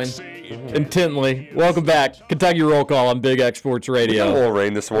rejoin intently. Welcome back. Kentucky Roll Call on Big X Sports Radio. We got a little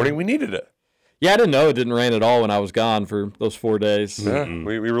rain this morning. We needed it. Yeah, I didn't know it didn't rain at all when I was gone for those 4 days. Yeah,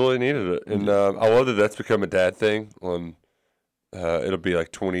 we really needed it. And I love that that's become a dad thing. It'll be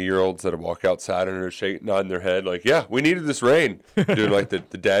like 20-year-olds that walk outside and are nodding their head like, yeah, we needed this rain. Doing like the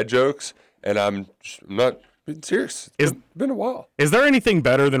dad jokes. And I'm not being serious. It's been a while. Is there anything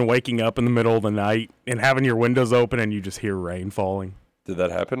better than waking up in the middle of the night and having your windows open and you just hear rain falling? Did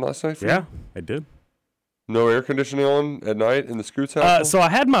that happen last night for you? Yeah, it did. No air conditioning on at night in the Scoots house? So I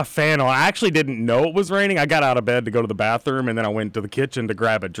had my fan on. I actually didn't know it was raining. I got out of bed to go to the bathroom, and then I went to the kitchen to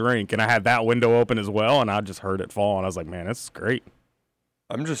grab a drink, and I had that window open as well, and I just heard it fall, and I was like, man, this is great.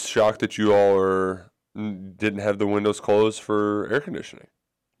 I'm just shocked that you all didn't have the windows closed for air conditioning.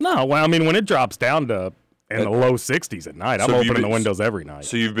 No, well, I mean, when it drops down to in the low 60s at night, I'm opening the windows every night.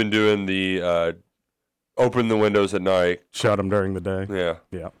 So you've been doing the open the windows at night. Shut them during the day. Yeah.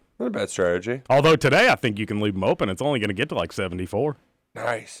 Yeah. Not a bad strategy. Although today I think you can leave them open. It's only going to get to like 74.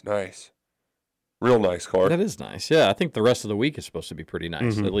 Nice. Real nice car. That is nice. Yeah, I think the rest of the week is supposed to be pretty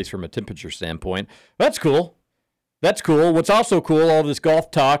nice, at least from a temperature standpoint. That's cool. What's also cool, all this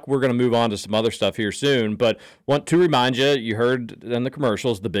golf talk, we're going to move on to some other stuff here soon, but want to remind you heard in the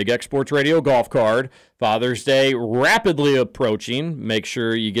commercials, the Big X Sports Radio golf card. Father's Day rapidly approaching. Make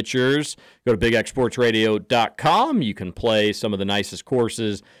sure you get yours. Go to bigxsportsradio.com. You can play some of the nicest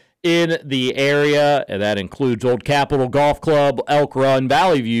courses in the area, and that includes Old Capitol Golf Club, Elk Run,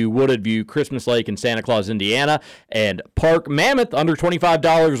 Valley View, Wooded View, Christmas Lake, and Santa Claus, Indiana, and Park Mammoth, under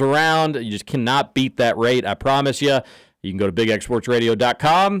 $25 a round. You just cannot beat that rate, I promise you. You can go to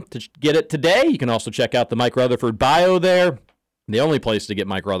bigxsportsradio.com to get it today. You can also check out the Mike Rutherford bio there, the only place to get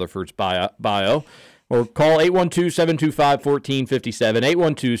Mike Rutherford's bio. Or call 812-725-1457,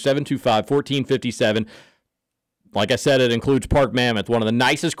 812-725-1457. Like I said, it includes Park Mammoth, one of the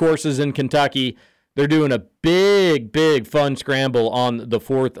nicest courses in Kentucky. They're doing a big fun scramble on the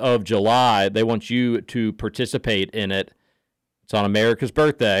 4th of July. They want you to participate in it. It's on America's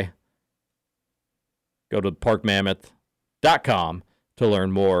birthday. Go to parkmammoth.com to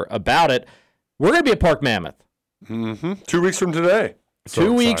learn more about it. We're going to be at Park Mammoth. 2 weeks from today. So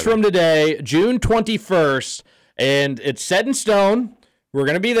 2 weeks from today, June 21st, and it's set in stone. We're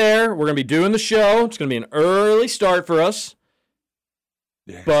going to be there. We're going to be doing the show. It's going to be an early start for us.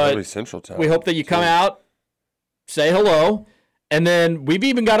 Yeah, but early Central Time. We hope that you come out, say hello, and then we've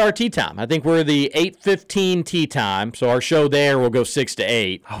even got our tee time. I think we're the 8:15 tee time, so our show there will go 6 to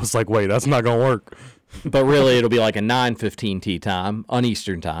 8. I was like, wait, that's not going to work. But really, it'll be like a 9:15 tee time on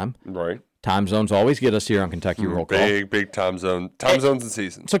Eastern time. Right. Time zones always get us here on Kentucky Roll Call. Big time zone. Time zones and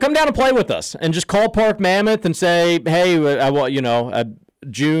seasons. So come down and play with us and just call Park Mammoth and say, hey,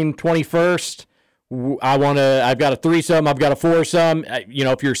 June 21st, I've got a threesome, I've be a foursome.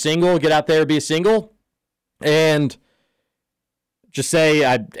 If you're single, get out there, be a single. And just say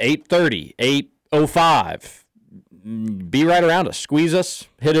 8:30, 8:05. Be right around us. Squeeze us,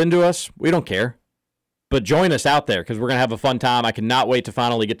 hit into us. We don't care. But join us out there because we're going to have a fun time. I cannot wait to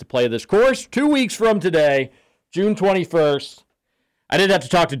finally get to play this course 2 weeks from today, June 21st. I did have to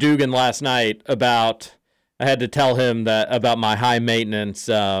talk to Dugan last night I had to tell him about my high maintenance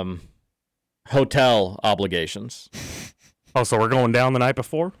hotel obligations. Oh, so we're going down the night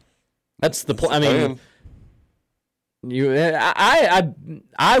before? That's the plan.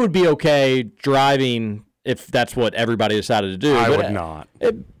 I would be okay driving if that's what everybody decided to do. I would not.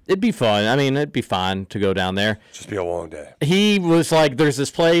 It'd be fun. I mean, it'd be fine to go down there. Just be a long day. He was like, there's this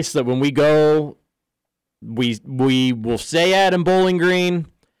place that when we go, we will stay at in Bowling Green,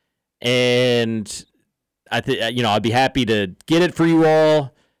 and I'd be happy to get it for you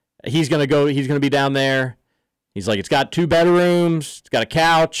all. He's gonna be down there. He's like, it's got 2 bedrooms, it's got a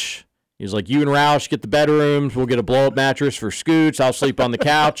couch. He's like, you and Roush get the bedrooms. We'll get a blow-up mattress for Scoots. I'll sleep on the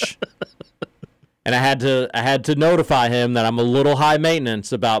couch. And I had to notify him that I'm a little high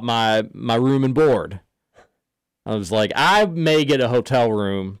maintenance about my room and board. I was like, I may get a hotel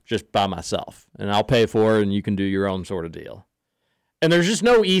room just by myself, and I'll pay for it, and you can do your own sort of deal. And there's just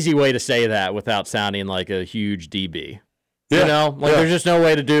no easy way to say that without sounding like a huge DB. Yeah. There's just no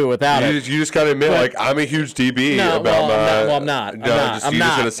way to do it without it. You just got to admit, I'm a huge DB about my... I'm not.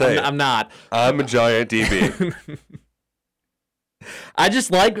 I'm a giant DB. I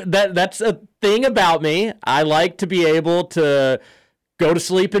just like that. That's a thing about me. I like to be able to go to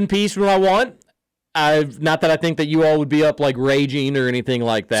sleep in peace when I want Not that I think that you all would be up like raging or anything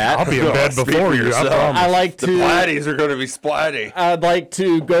like that. I'll be in bed before you. I like to. The Platties are going to be splatty. I'd like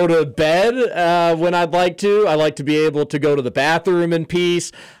to go to bed when I'd like to. I like to be able to go to the bathroom in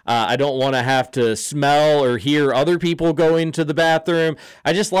peace. I don't want to have to smell or hear other people going to the bathroom.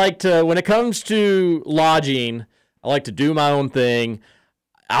 I just like to, when it comes to lodging, I like to do my own thing.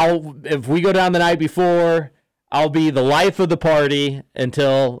 If we go down the night before, I'll be the life of the party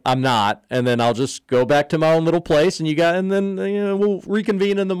until I'm not, and then I'll just go back to my own little place, and then we'll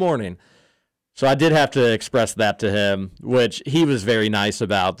reconvene in the morning. So I did have to express that to him, which he was very nice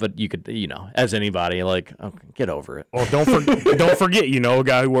about. But you could, as anybody, like, oh, get over it. Well, don't forget, a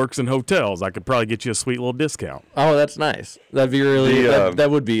guy who works in hotels. I could probably get you a sweet little discount. Oh, that's nice. That'd be really. That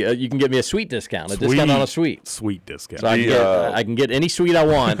would be. You can get me a sweet discount. A discount on a suite. Sweet discount. So I can get any suite I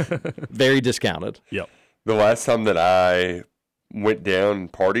want, very discounted. Yep. The last time that I went down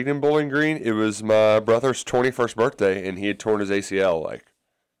and partied in Bowling Green, it was my brother's 21st birthday, and he had torn his ACL,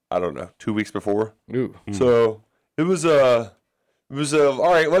 2 weeks before. Ooh. So it was all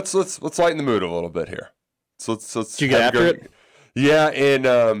right. Let's lighten the mood a little bit here. So let's. Did you get after it? Yeah,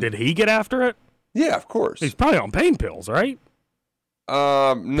 and did he get after it? Yeah, of course. He's probably on pain pills, right?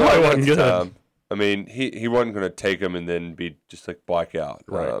 No, probably wasn't good. I mean, he wasn't going to take them and then be just black out.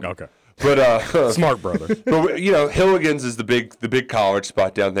 Right. Okay. But smart brother. But Hilligan's is the big college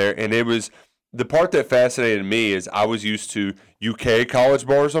spot down there, and it was the part that fascinated me is I was used to UK college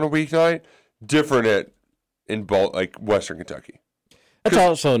bars on a weeknight, different in Western Kentucky. That's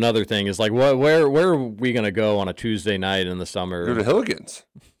also another thing is where are we gonna go on a Tuesday night in the summer? Go to Hilligan's.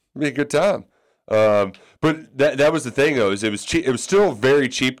 It'd be a good time. But that was the thing though, is it was cheap. It was still very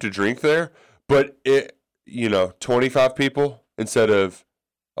cheap to drink there, but 25 people instead of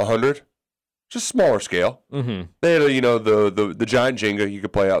 100. Just smaller scale. Mm-hmm. They had the giant Jenga you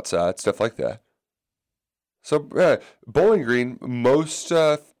could play outside, stuff like that. So Bowling Green, most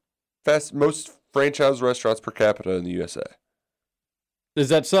franchise restaurants per capita in the USA. Is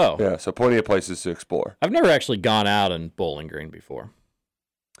that so? Yeah, so plenty of places to explore. I've never actually gone out in Bowling Green before.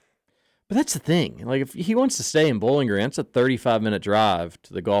 But that's the thing. If he wants to stay in Bowling Green, it's a 35-minute drive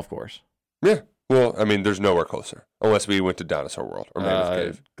to the golf course. Yeah. Well, I mean, there's nowhere closer unless we went to Dinosaur World or Mammoth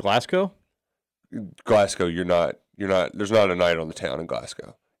Cave. Glasgow? Glasgow, you're not. There's not a night on the town in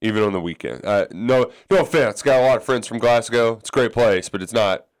Glasgow, even on the weekend. No offense. Got a lot of friends from Glasgow. It's a great place, but it's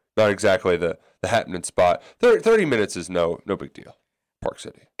not exactly the happening spot. 30 minutes is no big deal. Park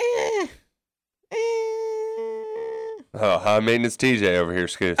City. Oh, high maintenance TJ over here,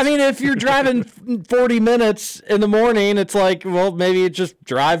 Scoots. I mean, if you're driving 40 minutes in the morning, it's maybe just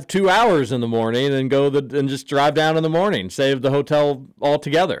drive 2 hours in the morning and and just drive down in the morning. Save the hotel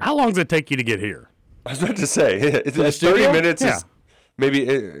altogether. How long does it take you to get here? I was about to say, it's 30 minutes. Yeah. Is maybe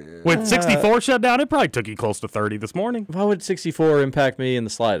with 64 shut down, it probably took you close to 30 this morning. Why would 64 impact me in the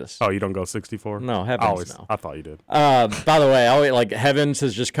slightest? Oh, you don't go 64? No, heavens no. I thought you did. By the way, heavens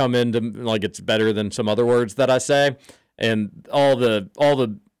has just come into it's better than some other words that I say. And all the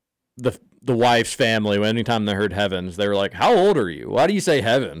wife's family, anytime they heard heavens, they were like, "How old are you? Why do you say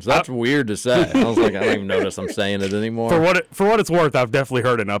heavens? That's weird to say." And I was like, I don't even notice I'm saying it anymore. For what it's worth, I've definitely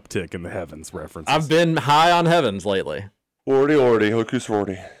heard an uptick in the heavens references. I've been high on heavens lately. Lordy, hocus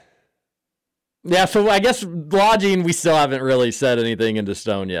ordy. Yeah, so I guess lodging, we still haven't really set anything into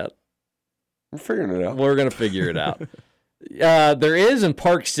stone yet. We're figuring it out. We're gonna figure it out. There is in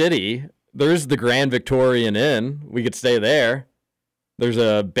Park City. There's the Grand Victorian Inn. We could stay there. There's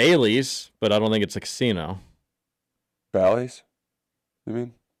a Bailey's, but I don't think it's a casino. Bally's? You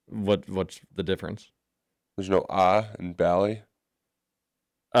mean? What's the difference? There's no I in Bally.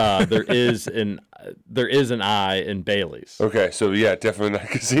 There is an I in Bailey's. Okay, so yeah, definitely not a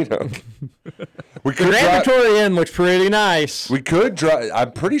casino. The Grand Victorian Inn looks pretty nice. We could drive.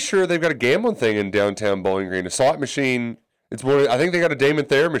 I'm pretty sure they've got a gambling thing in downtown Bowling Green. A slot machine. I think they got a Damon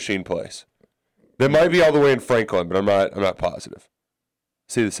Thayer machine place. They might be all the way in Franklin, but I'm not positive.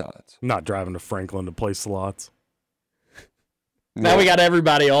 See the signs. I'm not driving to Franklin to play slots. Now we got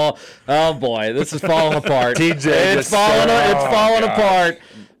everybody all. Oh boy, this is falling apart. TJ, it's falling apart.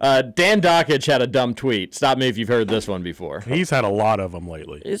 Dan Dockage had a dumb tweet. Stop me if you've heard this one before. He's had a lot of them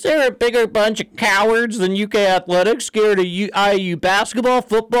lately. Is there a bigger bunch of cowards than UK Athletics scared of IU basketball,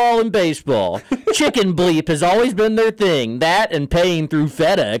 football, and baseball? Chicken bleep has always been their thing. That and paying through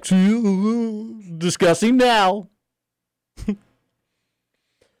FedEx. Discussing now.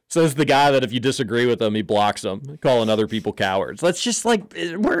 Says the guy that if you disagree with him, he blocks them, calling other people cowards. That's just not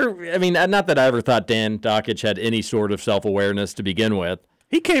that I ever thought Dan Dockage had any sort of self-awareness to begin with.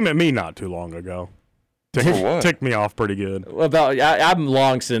 He came at me not too long ago. Ticked me off pretty good. I'm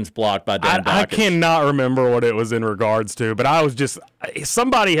long since blocked by Dan Dakich. I cannot remember what it was in regards to, but I was just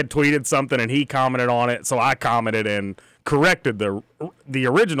somebody had tweeted something and he commented on it, so I commented and corrected the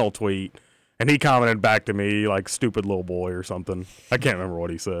original tweet, and he commented back to me like "stupid little boy" or something. I can't remember what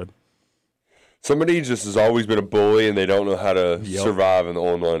he said. Somebody just has always been a bully, and they don't know how to survive in the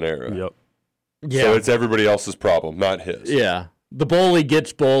online era. Yep. Yeah. So it's everybody else's problem, not his. Yeah. The bully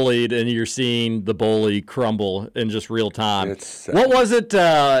gets bullied, and you're seeing the bully crumble in just real time. What was it?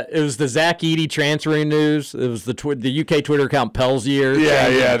 It was the Zach Edey transferring news. It was the UK Twitter account Pelzier.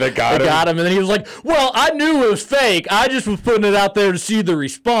 Yeah, they got him. And then he was like, well, I knew it was fake. I just was putting it out there to see the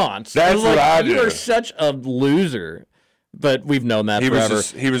response. That's what I do. You are such a loser. But we've known that forever.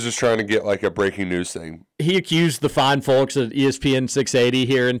 He was just trying to get like a breaking news thing. He accused the fine folks at ESPN 680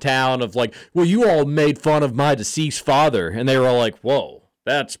 here in town of like, well, you all made fun of my deceased father. And they were all like, whoa,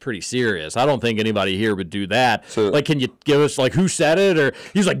 that's pretty serious. I don't think anybody here would do that. So, like, can you give us like who said it? Or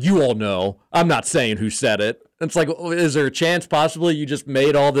he's like, you all know. I'm not saying who said it. It's like, is there a chance possibly you just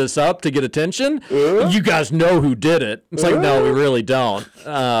made all this up to get attention? You guys know who did it. It's like, no, we really don't.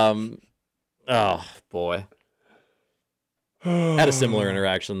 Oh, boy. Had a similar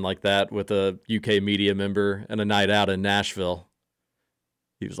interaction like that with a UK media member and a night out in Nashville.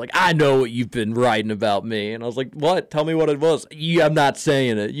 He was like, I know what you've been writing about me. And I was like, what? Tell me what it was. I'm not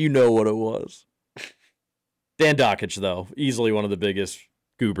saying it. You know what it was. Dan Dakich, though, easily one of the biggest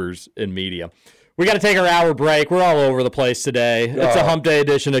goobers in media. We got to take our hour break. We're all over the place today. It's a hump day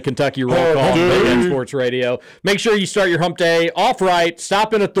edition of Kentucky Roll Call on Big X Sports Radio. Make sure you start your hump day off right.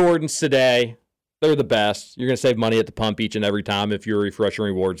 Stop in at Thornton's today. They're the best. You're going to save money at the pump each and every time if you're a Refresh and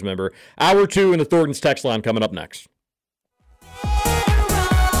Rewards member. Hour 2 in the Thornton's text line coming up next.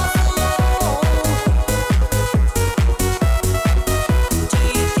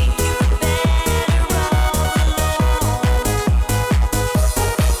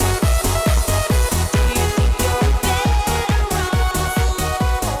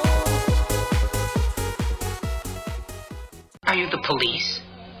 Are you the police?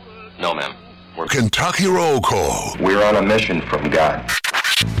 No, ma'am. Kentucky Roll Call. We're on a mission from God.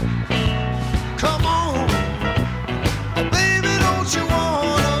 Come on, oh baby, don't you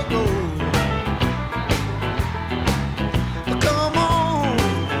wanna go? Come on,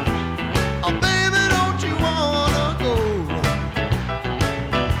 oh baby, don't you wanna go?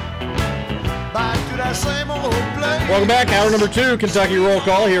 Back to that same old place. Welcome back. Hour number 2, Kentucky Roll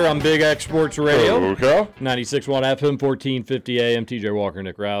Call here on Big X Sports Radio. Okay. 96.1 FM, 1450 AM. TJ Walker,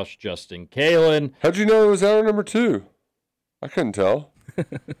 Nick Roush, Justin Kalen. How'd you know it was hour number 2? I couldn't tell.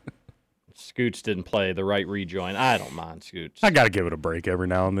 Scoots didn't play the right rejoin. I don't mind Scoots. I got to give it a break every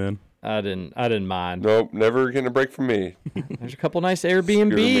now and then. I didn't mind. Nope, never getting a break from me. There's a couple nice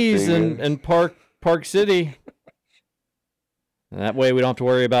Airbnbs in Park City. And that way we don't have to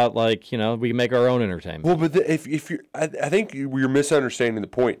worry about, like, you know, we can make our own entertainment. Well, but if you're, I think you're misunderstanding the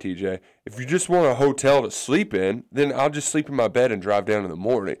point, TJ. If you just want a hotel to sleep in, then I'll just sleep in my bed and drive down in the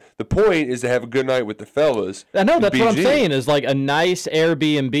morning. The point is to have a good night with the fellas. I know, that's what I'm saying, is like a nice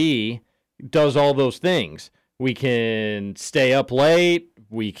Airbnb does all those things. We can stay up late.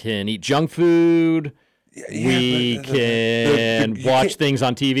 We can eat junk food. We can watch things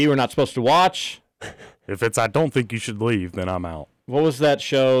on TV we're not supposed to watch. If it's I don't think you should leave, then I'm out. What was that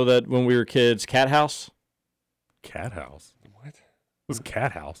show that when we were kids, Cat House? Cat House? What? It was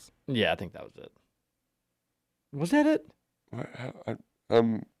Cat House. Yeah, I think that was it. Was that it?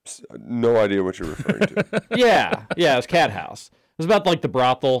 I'm no idea what you're referring to. Yeah, it was Cat House. It was about like the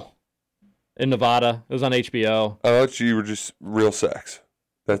brothel in Nevada. It was on HBO. I thought you were just real sex.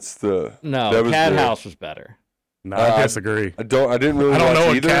 That's the Cat House was better. No, I disagree. I didn't really. I don't know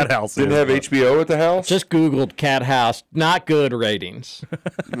what either. Cat House Didn't is. have HBO at the house. Just Googled Cat House. Not good ratings.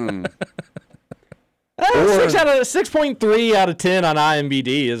 6.3 out of 10 on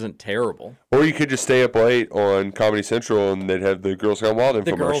IMDb isn't terrible. Or you could just stay up late on Comedy Central and they'd have the Girls Gone Wild infomercials.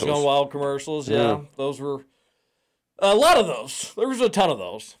 The Girls Gone Wild commercials, yeah. Those were a lot of those. There was a ton of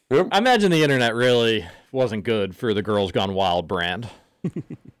those. Yep. I imagine the internet really wasn't good for the Girls Gone Wild brand.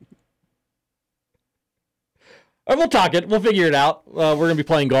 We'll talk it. We'll figure it out. We're going to be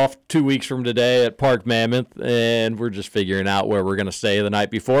playing golf 2 weeks from today at Park Mammoth, and we're just figuring out where we're going to stay the night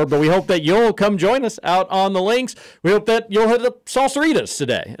before. But we hope that you'll come join us out on the links. We hope that you'll hit up Salsaritas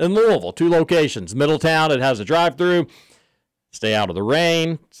today in Louisville. 2 locations. Middletown, it has a drive-through. Stay out of the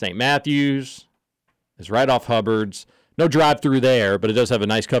rain. St. Matthews is right off Hubbard's. No drive-through there, but it does have a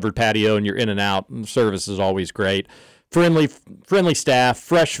nice covered patio, and you're in and out. And the service is always great. Friendly staff,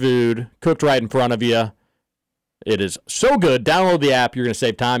 fresh food, cooked right in front of you. It is so good. Download the app. You're going to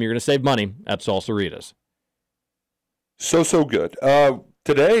save time. You're going to save money at Salsaritas. So good.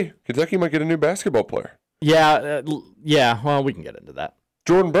 Today, Kentucky might get a new basketball player. Yeah. Well, we can get into that.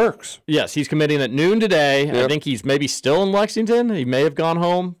 Jordan Burks. Yes, he's committing at noon today. Yep. I think he's maybe still in Lexington. He may have gone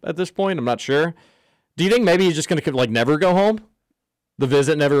home at this point. I'm not sure. Do you think maybe he's just going to never go home? The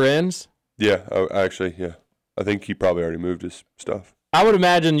visit never ends? Yeah, actually, yeah. I think he probably already moved his stuff. I would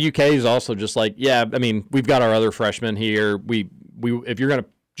imagine UK is also just we've got our other freshmen here. We if you're going to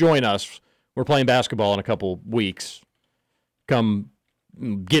join us, we're playing basketball in a couple weeks. Come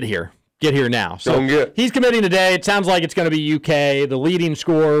get here. Get here now. So he's committing today. It sounds like it's going to be UK, the leading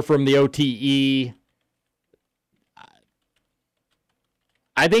scorer from the OTE.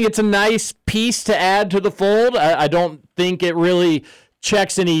 I think it's a nice piece to add to the fold. I don't think it really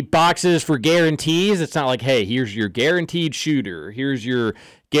checks any boxes for guarantees. It's not like, hey, here's your guaranteed shooter. Here's your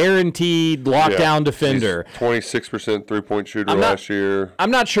guaranteed lockdown defender. 26% three-point shooter last year.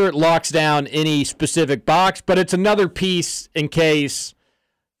 I'm not sure it locks down any specific box, but it's another piece in case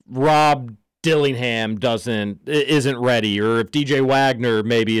Rob Dillingham isn't ready, or if DJ Wagner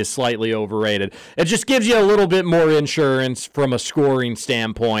maybe is slightly overrated. It just gives you a little bit more insurance from a scoring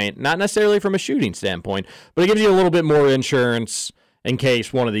standpoint, not necessarily from a shooting standpoint, but it gives you a little bit more insurance in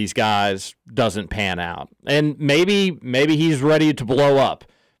case one of these guys doesn't pan out. And maybe he's ready to blow up.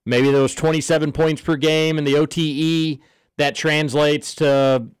 Maybe those 27 points per game in the OTE, that translates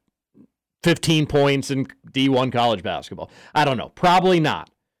to 15 points in D1 college basketball. I don't know. Probably not.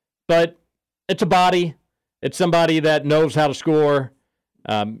 But it's a body. It's somebody that knows how to score.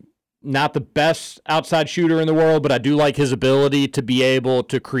 Not the best outside shooter in the world, but I do like his ability to be able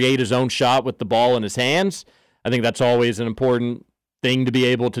to create his own shot with the ball in his hands. I think that's always an important thing to be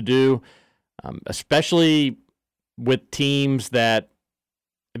able to do, especially with teams that,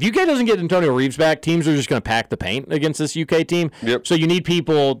 if UK doesn't get Antonio Reeves back, teams are just going to pack the paint against this UK team. Yep. So you need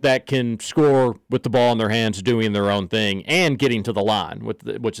people that can score with the ball in their hands, doing their own thing, and getting to the line,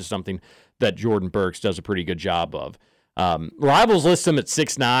 which is something that Jordan Burks does a pretty good job of. Rivals list him at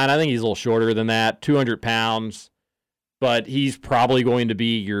 6'9". I think he's a little shorter than that, 200 pounds. But he's probably going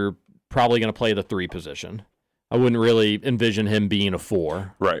to play the 3 position. I wouldn't really envision him being a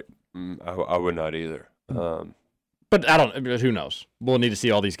 4. Right. I would not either. But who knows? We'll need to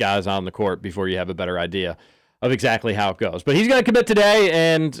see all these guys on the court before you have a better idea of exactly how it goes. But he's going to commit today,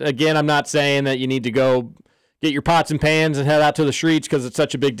 and again, I'm not saying that you need to go get your pots and pans and head out to the streets because it's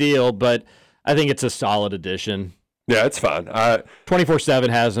such a big deal, but I think it's a solid addition. Yeah, it's fine. 24/7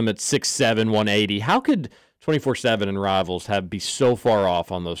 has him at 6'7", 180. How could 24/7 and Rivals be so far off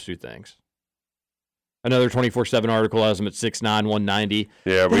on those two things? Another 24/7 article has him at 6'9", 190.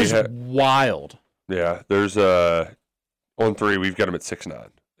 Yeah, wild. Yeah, there's on 3, we've got him at 6'9"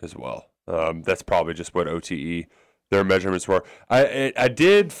 as well. That's probably just what OTE, their measurements were. I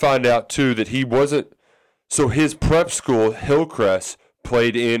did find out, too, that he wasn't – so his prep school, Hillcrest,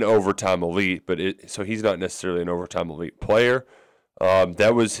 played in Overtime Elite, so he's not necessarily an Overtime Elite player.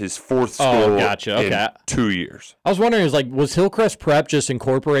 That was his 4th school in 2 years. I was wondering, was Hillcrest Prep just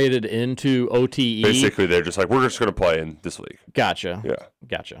incorporated into OTE? Basically, they're just like, we're just going to play in this league. Gotcha. Yeah.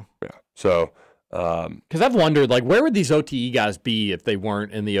 Gotcha. Yeah. So – because I've wondered, where would these OTE guys be if they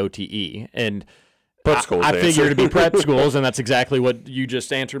weren't in the OTE? And prep schools. I figured it'd be prep schools, and that's exactly what you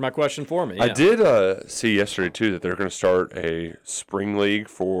just answered my question for me. Yeah. I did see yesterday too that they're going to start a spring league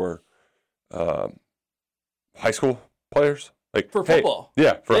for high school players, for football.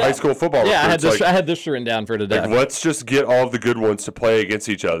 High school football. Yeah, I had this written down for today. Let's just get all of the good ones to play against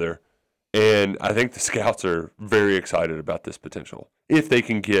each other, and I think the scouts are very excited about this potential if they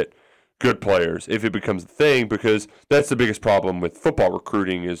can get good players, if it becomes a thing, because that's the biggest problem with football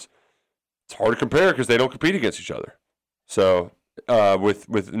recruiting is it's hard to compare because they don't compete against each other. So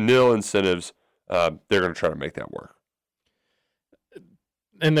with nil incentives, they're going to try to make that work.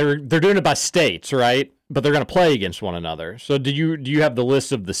 And they're doing it by states, right? But they're going to play against one another. So do you have the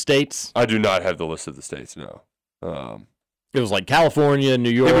list of the states? I do not have the list of the states, no. It was like California, New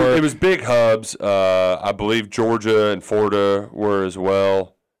York. It was big hubs. I believe Georgia and Florida were as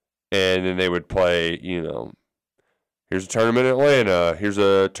well. And then they would play, here's a tournament in Atlanta, here's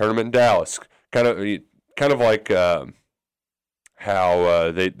a tournament in Dallas. Kind of like how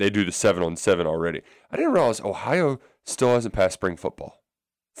they do the 7-on-7 already. I didn't realize Ohio still hasn't passed spring football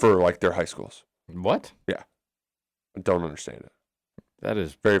for their high schools. What? Yeah. I don't understand it. That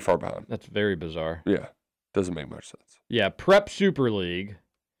is very far behind. That's very bizarre. Yeah. Doesn't make much sense. Yeah, Prep Super League.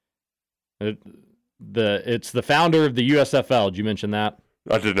 It's the founder of the USFL. Did you mention that?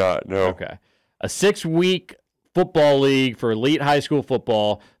 I did not, no. Okay. A 6-week football league for elite high school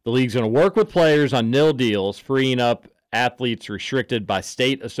football. The league's going to work with players on nil deals, freeing up athletes restricted by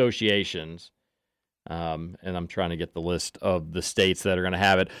state associations. And I'm trying to get the list of the states that are going to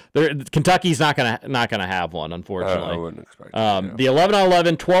have it. Kentucky's not going to have one, unfortunately. I wouldn't expect it. The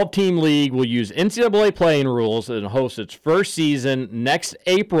 11-on-11 12-team league will use NCAA playing rules and host its first season next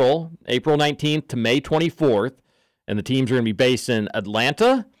April 19th to May 24th. And the teams are going to be based in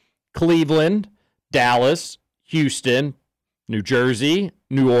Atlanta, Cleveland, Dallas, Houston, New Jersey,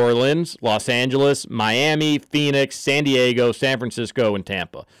 New Orleans, Los Angeles, Miami, Phoenix, San Diego, San Francisco, and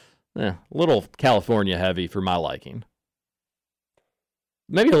Tampa. A little California heavy for my liking.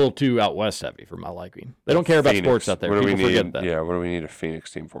 Maybe a little too out west heavy for my liking. They don't care about sports out there. People forget that. Yeah, what do we need a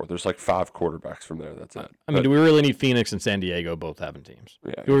Phoenix team for? There's like 5 quarterbacks from there. That's it. I mean, do we really need Phoenix and San Diego both having teams?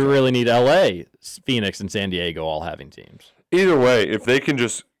 Yeah, do we really need LA, Phoenix, and San Diego all having teams? Either way, if they can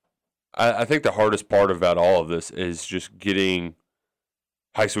just I think the hardest part about all of this is just getting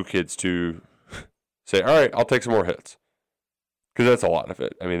high school kids to say, all right, I'll take some more hits. Because that's a lot of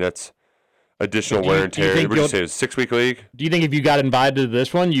it. I mean, that's additional wear and tear. What did you say? It's a 6-week league? Do you think if you got invited to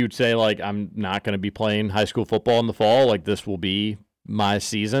this one, you'd say, like, I'm not going to be playing high school football in the fall? Like, this will be my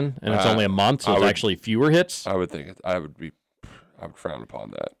season, and it's only a month, so it's actually fewer hits? I would think I would frown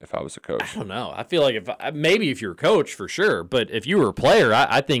upon that if I was a coach. I don't know. I feel like maybe if you're a coach, for sure. But if you were a player,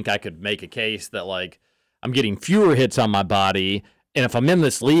 I think I could make a case that, like, I'm getting fewer hits on my body, and if I'm in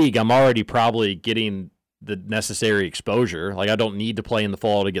this league, I'm already probably getting the necessary exposure. Like, I don't need to play in the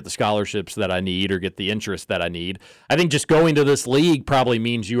fall to get the scholarships that I need or get the interest that I need. I think just going to this league probably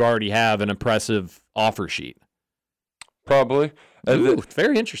means you already have an impressive offer sheet. Probably. Ooh,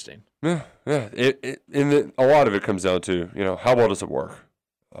 very interesting. Yeah. A lot of it comes down to, how well does it work?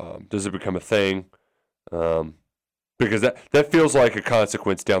 Does it become a thing? Because that feels like a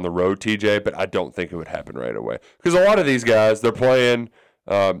consequence down the road, TJ, but I don't think it would happen right away. Because a lot of these guys, they're playing –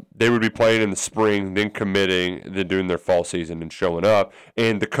 they would be playing in the spring, then committing, then doing their fall season and showing up.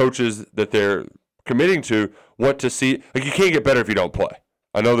 And the coaches that they're committing to want to see, like, you can't get better if you don't play.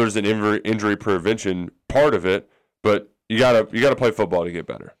 I know there's an injury prevention part of it, but you gotta play football to get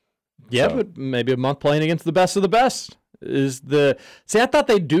better. Yeah, but maybe a month playing against the best of the best is the. See, I thought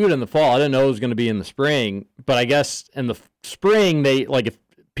they'd do it in the fall. I didn't know it was going to be in the spring, but I guess in the spring if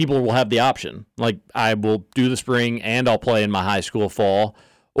people will have the option. Like, I will do the spring and I'll play in my high school fall,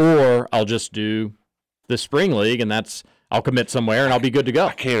 or I'll just do the spring league and I'll commit somewhere and I'll be good to go.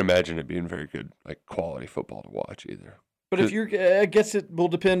 I can't imagine it being very good, like, quality football to watch either. But if I guess it will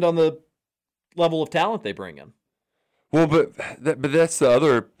depend on the level of talent they bring in. Well, but that's the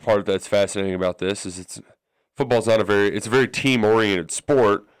other part that's fascinating about this is football's not it's a very team-oriented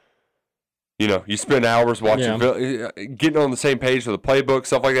sport. You spend hours watching, getting on the same page for the playbook,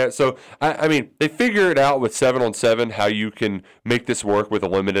 stuff like that. So, I mean, they figure it out with 7-on-7 how you can make this work with a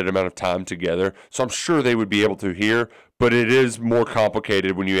limited amount of time together. So I'm sure they would be able to here, but it is more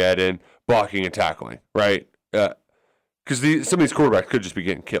complicated when you add in blocking and tackling, right? Because some of these quarterbacks could just be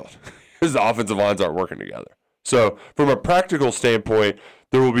getting killed because the offensive lines aren't working together. So from a practical standpoint,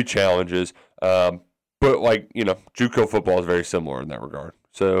 there will be challenges. But, JUCO football is very similar in that regard.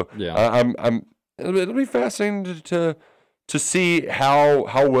 So yeah. It'll be fascinating to see how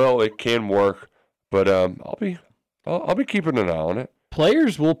well it can work, but I'll be keeping an eye on it.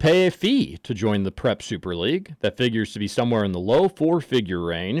 Players will pay a fee to join the Prep Super League that figures to be somewhere in the low 4-figure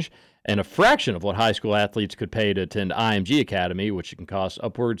range, and a fraction of what high school athletes could pay to attend IMG Academy, which can cost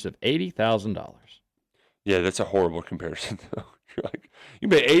upwards of $80,000. Yeah, that's a horrible comparison, though. You're like, you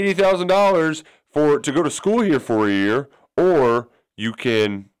pay $80,000 to go to school here for a year, or you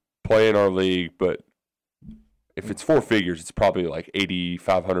can play in our league, but if it's 4 figures, it's probably like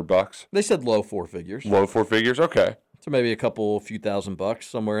 $8,500. They said low 4 figures. Low 4 figures, okay. So maybe a few $1,000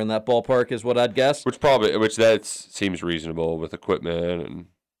 somewhere in that ballpark is what I'd guess. Which that seems reasonable with equipment and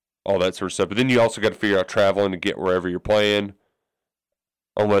all that sort of stuff. But then you also got to figure out traveling to get wherever you're playing.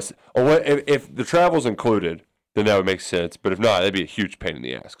 If the travel's included, then that would make sense. But if not, that'd be a huge pain in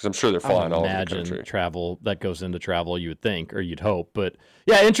the ass because I'm sure they're flying all over the country. Imagine travel that goes into travel, you would think, or you'd hope. But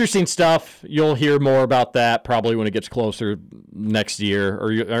yeah, interesting stuff. You'll hear more about that probably when it gets closer next year,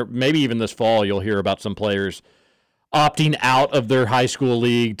 or maybe even this fall. You'll hear about some players opting out of their high school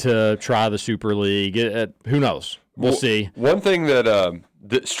league to try the Super League. Who knows? We'll see. One thing that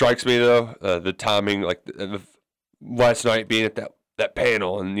strikes me though, the timing, like last night being at that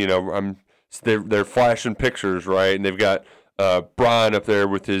panel, and they're flashing pictures, right? And they've got Brian up there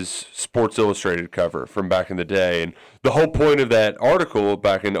with his Sports Illustrated cover from back in the day. And the whole point of that article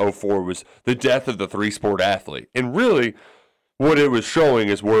back in 2004 was the death of the 3-sport athlete. And really what it was showing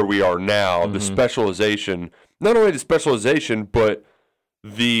is where we are now, the specialization, not only the specialization, but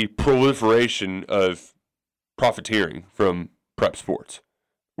the proliferation of profiteering from prep sports,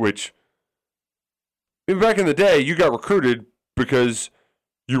 which back in the day, you got recruited because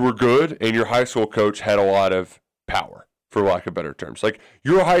you were good and your high school coach had a lot of power, for lack of better terms. Like,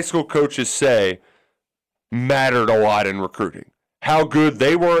 your high school coaches say mattered a lot in recruiting. How good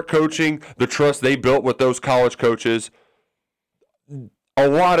they were at coaching, the trust they built with those college coaches, a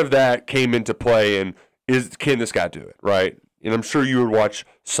lot of that came into play in can this guy do it, right? And I'm sure you would watch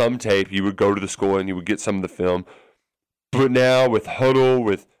some tape, you would go to the school and you would get some of the film. But now with Huddle,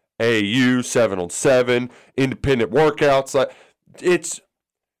 with AAU, 7-on-7, independent workouts, like, it's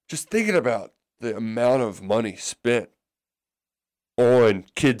just thinking about the amount of money spent on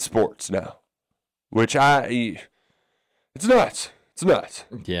kid sports now, which it's nuts. It's nuts.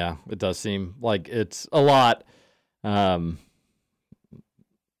 Yeah, it does seem like it's a lot.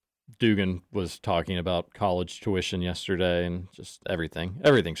 Dugan was talking about college tuition yesterday and just everything.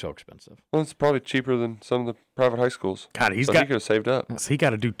 Everything's so expensive. Well, it's probably cheaper than some of the private high schools. God, he could have saved up. So he got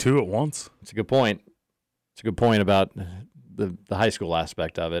to do 2 at once. It's a good point. It's a good point about the high school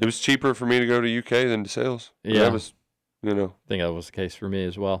aspect of it. It was cheaper for me to go to UK than to sales. Yeah. That was, I think that was the case for me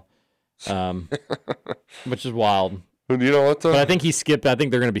as well, which is wild. You know what, though? But I think I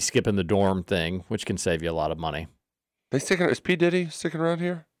think they're going to be skipping the dorm thing, which can save you a lot of money. Is P. Diddy sticking around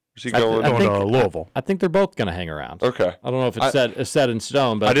here? Is he going to Louisville? I think they're both going to hang around. Okay. I don't know if it's set in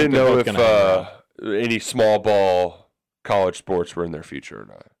stone, but I didn't know if any small ball college sports were in their future or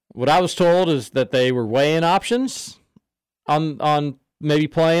not. What I was told is that they were weighing options on maybe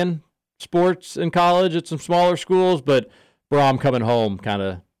playing sports in college at some smaller schools, but Brom coming home kind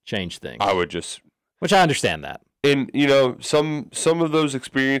of changed things. Which I understand that. And some of those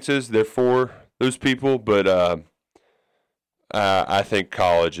experiences, they're for those people, but I think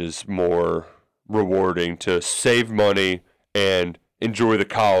college is more rewarding to save money and enjoy the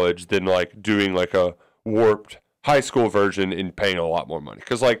college than like doing like a warped high school version and paying a lot more money.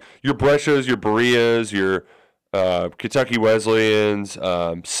 Because like your Breshas, your Bereas, your Kentucky Wesleyans,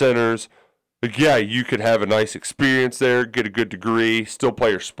 Centers, like, yeah, you could have a nice experience there, get a good degree, still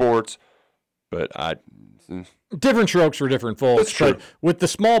play your sports, but different strokes for different folks. That's true. But with the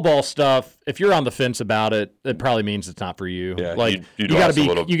small ball stuff, if you're on the fence about it, it probably means it's not for you. Yeah, like you got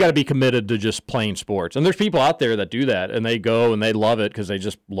to be committed to just playing sports. And there's people out there that do that, and they go and they love it because they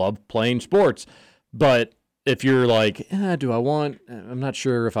just love playing sports. But if you're like, do I want? I'm not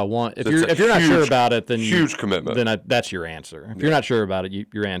sure if I want. If you're not sure about it, then huge commitment. Then that's your answer. If you're not sure about it,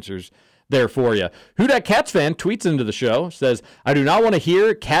 your answer's there for you. Who Dat Cats fan tweets into the show, says, I do not want to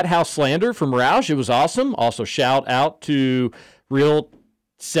hear cat house slander from Roush. It was awesome. Also shout out to Real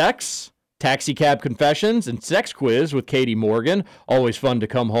Sex, Taxi Cab Confessions, and Sex Quiz with Katie Morgan. Always fun to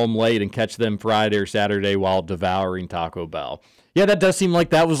come home late and catch them Friday or Saturday while devouring Taco Bell. Yeah, that does seem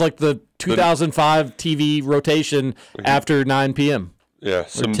like that was like the 2005 TV rotation after 9 p.m. Yeah,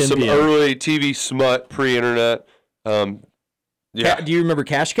 some early TV smut pre-internet. Yeah. Do you remember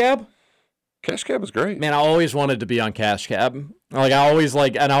Cash Cab? Cash Cab was great. Man, I always wanted to be on Cash Cab. Like, I always,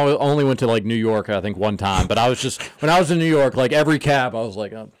 like, and I only went to, like, New York, I think, one time. But I was just, when I was in New York, like, every cab, I was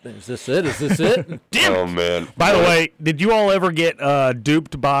like, oh, is this it? Is this it? Damn. Oh, man. By the way, did you all ever get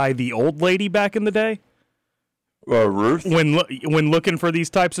duped by the old lady back in the day? Ruth? When looking for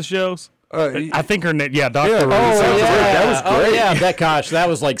these types of shows? I think her name, Dr. Ruth. That was great. Oh, yeah, that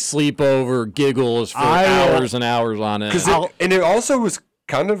was like sleepover giggles for hours and hours on it. And it also was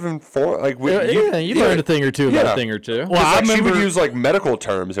kind of informed. Like, you learned a thing or two about a thing or two. Well, I remember, she would use like medical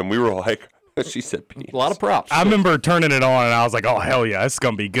terms, and we were like, she said penis. A lot of props. I remember turning it on, and I was like, oh, hell yeah, it's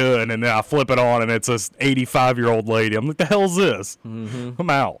going to be good. And then I flip it on, and it's this 85-year-old lady. I'm like, the hell is this? Mm-hmm. I'm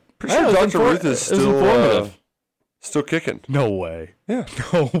out. Pretty sure Dr. Ruth is still kicking. No way. Yeah.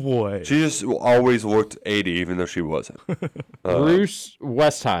 No way. She just always looked 80, even though she wasn't. Bruce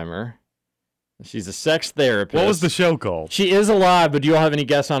Westheimer. She's a sex therapist. What was the show called? She is alive, but do you all have any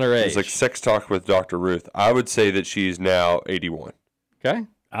guess on her age? It's like Sex Talk with Dr. Ruth. I would say that she's now 81. Okay.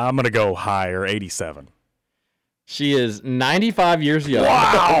 I'm going to go higher, 87. She is 95 years young.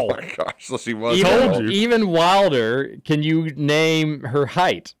 Wow. Oh, my gosh. So she was even wilder. Can you name her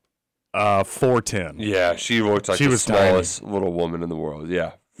height? 4'10". Yeah, she looked like the smallest little woman in the world.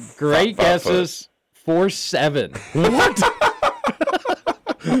 Yeah. Great guesses. 4'7". What?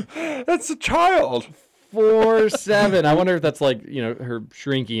 That's a child. 4'7". I wonder if that's like, her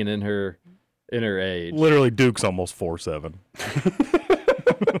shrinking in her age. Literally, Duke's almost 4'7".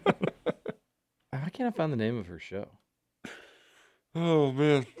 Why can't I find the name of her show? Oh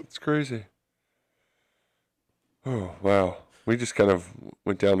man, it's crazy. Oh wow, we just kind of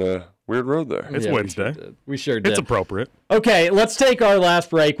went down a weird road there. It's Wednesday. We sure did. It's appropriate. Okay, let's take our last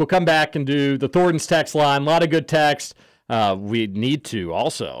break. We'll come back and do the Thornton's text line. A lot of good text. We need to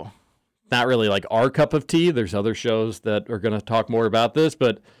also not really like our cup of tea. There's other shows that are going to talk more about this,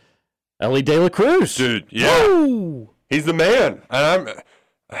 but Ellie De La Cruz. Dude, yeah. Woo! He's the man. And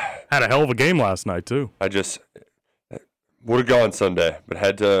had a hell of a game last night, too. I just would have gone Sunday, but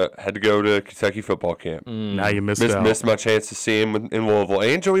had to go to Kentucky football camp. Now you missed out. Missed my chance to see him in Louisville.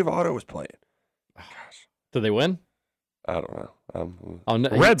 And Joey Votto was playing. Gosh. Did they win? I don't know.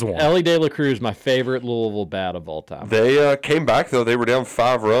 Reds won. Ellie De La Cruz, my favorite Louisville bat of all time. They came back, though. They were down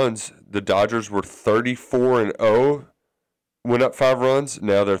 5 runs. The Dodgers were 34-0, went up 5 runs.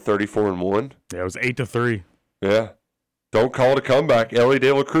 Now they're 34-1. Yeah, it was 8-3. Yeah. Don't call it a comeback. Ellie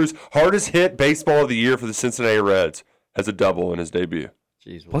De La Cruz, hardest hit baseball of the year for the Cincinnati Reds, has a double in his debut.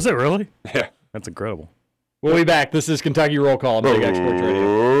 Jeez, was it really? Yeah. That's incredible. We'll be back. This is Kentucky Roll Call on Big X Sports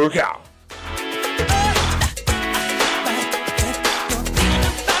Radio. Cow.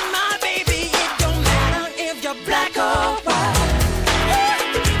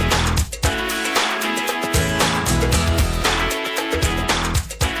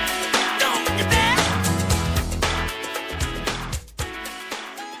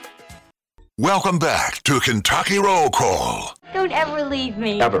 Welcome back to Kentucky Roll Call. Don't ever leave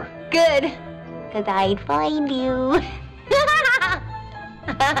me. Ever. Good. Because I'd find you.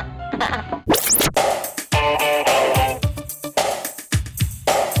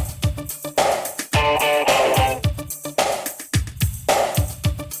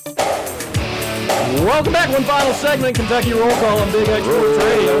 Welcome back. One final segment, Kentucky Roll Call on Big X Sports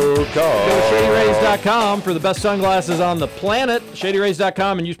Radio. Go to ShadyRays.com for the best sunglasses on the planet.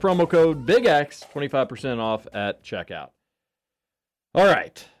 ShadyRays.com and use promo code BIGX, 25% off at checkout. All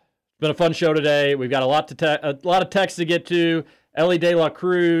right. It's been a fun show today. We've got a lot of text to get to. Ellie De La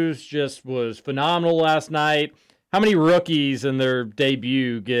Cruz just was phenomenal last night. How many rookies in their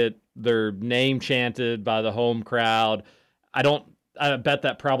debut get their name chanted by the home crowd? I bet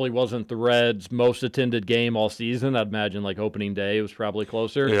that probably wasn't the Reds' most attended game all season. I'd imagine like opening day was probably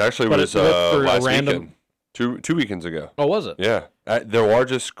closer. It actually was last weekend, two weekends ago. Oh, was it? Yeah. The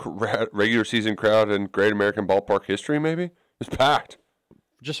largest regular season crowd in Great American Ballpark history, maybe? It was packed.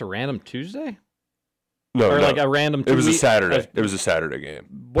 Just a random Tuesday? No, like a random It was a Saturday. It was a Saturday game.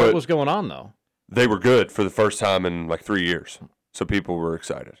 What was going on, though? They were good for the first time in like 3 years. So people were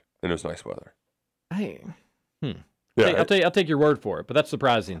excited. And it was nice weather. Yeah, I'll take your word for it, but that's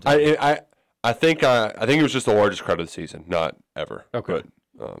surprising to me. I think it was just the largest crowd of the season, not ever. Okay.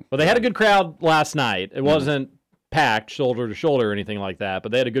 But, well, they had a good crowd last night. It wasn't packed shoulder to shoulder or anything like that,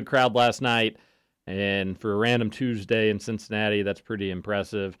 but they had a good crowd last night. And for a random Tuesday in Cincinnati, that's pretty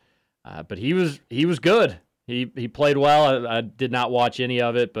impressive. But he was good. He played well. I did not watch any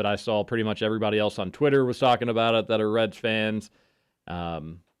of it, but I saw pretty much everybody else on Twitter was talking about it that are Reds fans.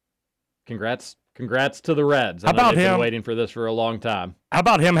 Congrats to the Reds. How about they've him? Been waiting for this for a long time. How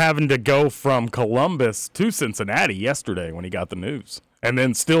about him having to go from Columbus to Cincinnati yesterday when he got the news, and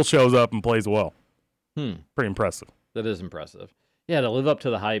then still shows up and plays well? Pretty impressive. That is impressive. Yeah, to live up to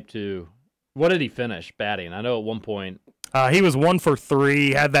the hype too. What did he finish batting? I know at one point he was 1 for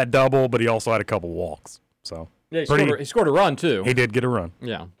 3, had that double, but he also had a couple walks. So yeah, he scored a run too. He did get a run.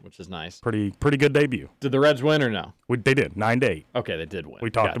 Yeah, which is nice. Pretty good debut. Did the Reds win or no? They did 9-8. Okay, they did win. We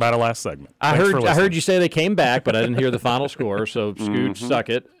talked about it last segment. I heard you say they came back, but I didn't hear the final score. So Scooch, suck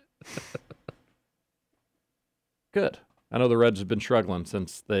it. Good. I know the Reds have been struggling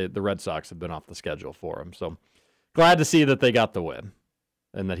since the Red Sox have been off the schedule for them. So glad to see that they got the win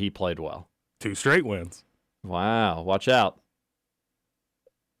and that he played well. 2 straight wins. Wow. Watch out.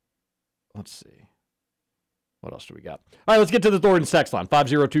 Let's see. What else do we got? All right, let's get to the Thornton's text line,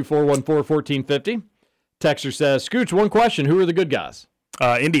 502-414-1450. Texter says, Scooch, one question. Who are the good guys?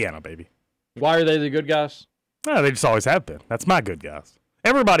 Indiana, baby. Why are they the good guys? They just always have been. That's my good guys.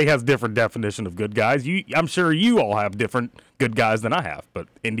 Everybody has different definition of good guys. I'm sure you all have different good guys than I have, but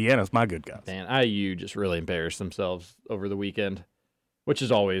Indiana's my good guys. Man, IU just really embarrassed themselves over the weekend, which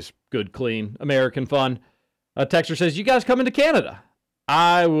is always good, clean, American fun. Texter says, you guys coming to Canada?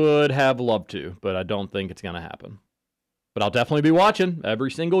 I would have loved to, but I don't think it's going to happen. But I'll definitely be watching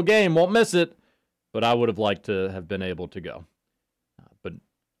every single game. Won't miss it. But I would have liked to have been able to go. But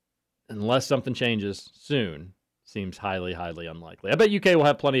unless something changes soon, seems highly, highly unlikely. I bet UK will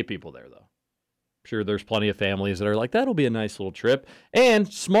have plenty of people there, though. I'm sure there's plenty of families that are like, that'll be a nice little trip. And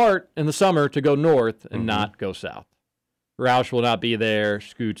smart in the summer to go north and not go south. Roush will not be there.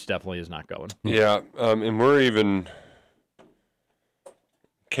 Scooch definitely is not going. Yeah, and we're even...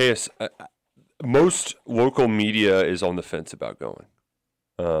 most local media is on the fence about going.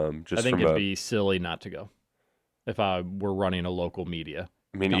 I think it'd be silly not to go if I were running a local media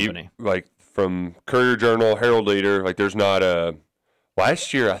company. Like from Courier Journal, Herald Leader, like there's not a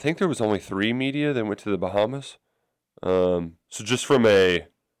last year, I think there was only 3 media that went to the Bahamas. So just from a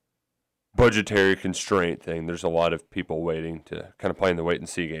budgetary constraint thing, there's a lot of people waiting to kind of playing the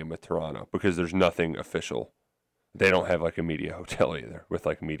wait-and-see game with Toronto because there's nothing official. They don't have like a media hotel either with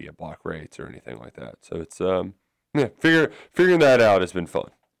like media block rates or anything like that. So it's figuring that out has been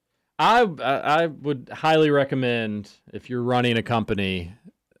fun. I would highly recommend, if you're running a company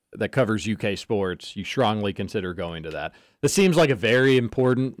that covers UK sports, you strongly consider going to that. This seems like a very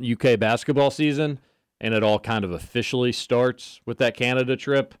important UK basketball season, and it all kind of officially starts with that Canada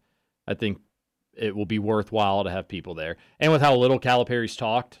trip. I think it will be worthwhile to have people there. And with how little Calipari's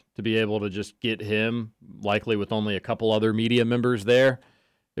talked, to be able to just get him, likely with only a couple other media members there,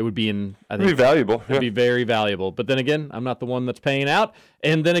 it would be valuable. It'd be very valuable. But then again, I'm not the one that's paying out.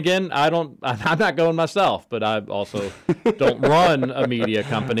 And then again, I'm not going myself, but I also don't run a media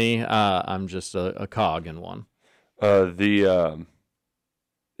company. I'm just a cog in one. It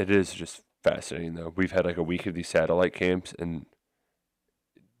is just fascinating though. We've had like a week of these satellite camps, and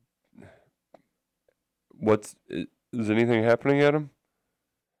is anything happening at them?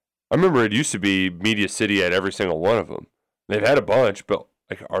 I remember it used to be Media City at every single one of them. They've had a bunch, but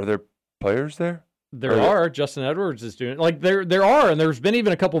like, are there players there? There are. Justin Edwards is doing there are, and there's been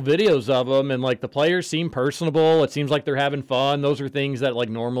even a couple videos of them, and like the players seem personable. It seems like they're having fun. Those are things that like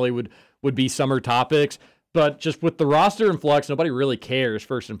normally would be summer topics, but just with the roster in flux, nobody really cares.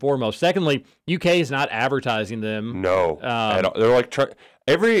 First and foremost. Secondly, UK is not advertising them. No, at all. They're like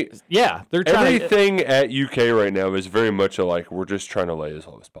they're trying. Everything at UK right now is very much we're just trying to lay as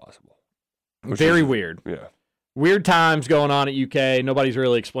low as possible. Very weird. Yeah. Weird times going on at UK. Nobody's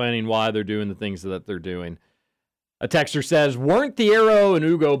really explaining why they're doing the things that they're doing. A texter says, weren't Thiero and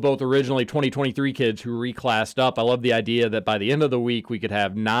Ugo both originally 2023 kids who reclassed up? I love the idea that by the end of the week, we could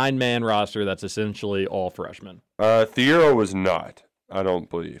have 9-man roster that's essentially all freshmen. Thiero was not, I don't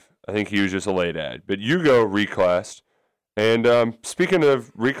believe. I think he was just a late ad. But Ugo reclassed. And speaking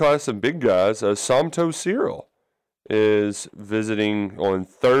of reclass and big guys, Somto Cyril is visiting on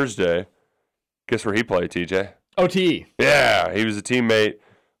Thursday. Guess where he played, TJ? OTE. Yeah, he was a teammate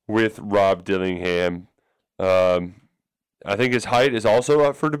with Rob Dillingham. I think his height is also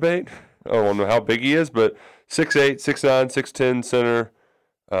up for debate. I don't know how big he is, but 6'8", 6'9", 6'10",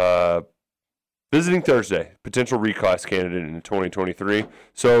 center. Visiting Thursday, potential reclass candidate in 2023.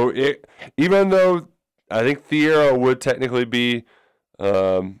 So even though I think Thiero would technically be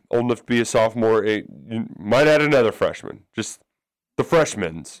old enough to be a sophomore, you might add another freshman. Just the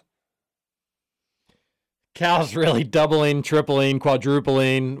freshmen's. Cal's really doubling, tripling,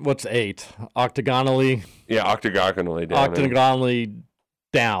 quadrupling. What's 8? Octagonally? Yeah, octagonally downing. Octagonally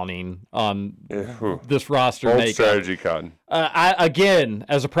downing on this roster Old makeup. Strategy, Cotton. Again,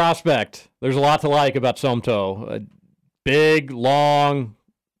 as a prospect, there's a lot to like about Somto. Big, long,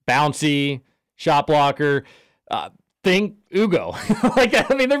 bouncy, shot blocker. Think Ugo.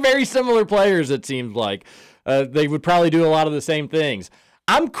 They're very similar players, it seems like. They would probably do a lot of the same things.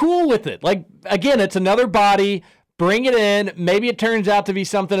 I'm cool with it. Again, it's another body. Bring it in. Maybe it turns out to be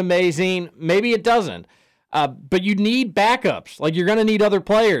something amazing. Maybe it doesn't. But you need backups. You're going to need other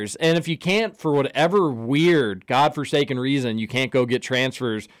players. And if you can't, for whatever weird, godforsaken reason, you can't go get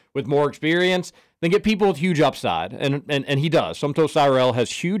transfers with more experience, then get people with huge upside. And he does. Somto Cyril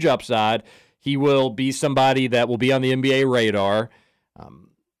has huge upside. He will be somebody that will be on the NBA radar.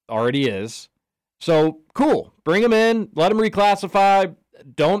 Already is. So, cool. Bring him in. Let him reclassify.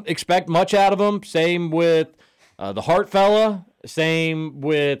 Don't expect much out of him. Same with the Hart fella. Same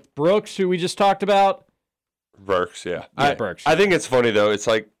with Brooks, who we just talked about. Burks, yeah. Burks. I think it's funny, though. It's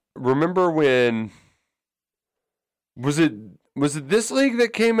like, remember when... Was it this league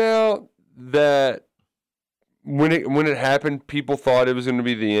that came out that when it happened, people thought it was going to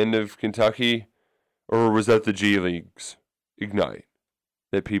be the end of Kentucky? Or was that the G League's Ignite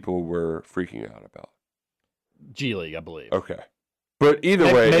that people were freaking out about? G League, I believe. Okay. But either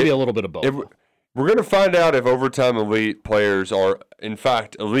way... Maybe a little bit of both. We're going to find out if Overtime Elite players are, in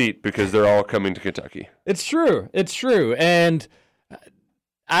fact, elite because they're all coming to Kentucky. It's true. And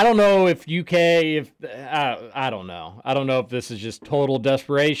I don't know if I don't know. I don't know if this is just total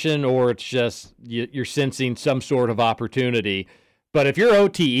desperation or it's just you're sensing some sort of opportunity. But if you're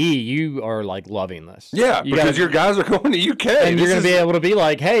OTE, you are loving this. Yeah, because your guys are going to UK. And you're going to be able to be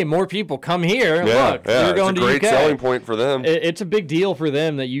like, hey, more people come here. Look, you're going to UK. It's a great selling point for them. It's a big deal for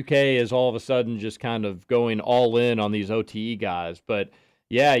them that UK is all of a sudden just kind of going all in on these OTE guys. But,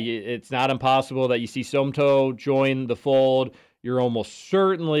 yeah, it's not impossible that you see Somto join the fold. You're almost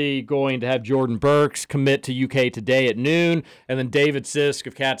certainly going to have Jordan Burks commit to UK today at noon. And then David Sisk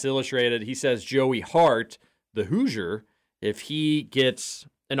of Cats Illustrated, he says Joey Hart, the Hoosier, if he gets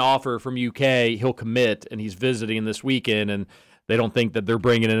an offer from UK, he'll commit, and he's visiting this weekend, and they don't think that they're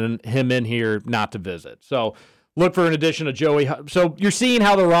bringing him in here not to visit. So look for an addition of Joey. So you're seeing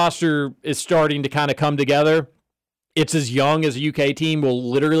how the roster is starting to kind of come together. It's as young as a UK team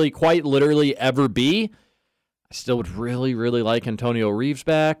will quite literally ever be. I still would really, really like Antonio Reeves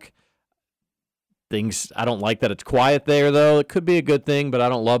back. I don't like that it's quiet there, though. It could be a good thing, but I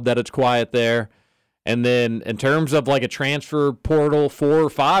don't love that it's quiet there. And then in terms of like a transfer portal 4 or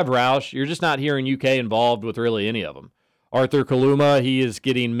 5, Roush, you're just not hearing UK involved with really any of them. Arthur Kaluma, he is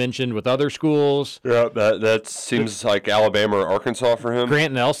getting mentioned with other schools. Yeah, that seems like Alabama or Arkansas for him.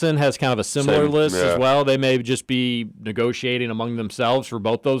 Grant Nelson has kind of a similar list as well. They may just be negotiating among themselves for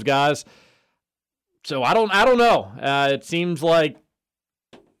both those guys. So I don't know. It seems like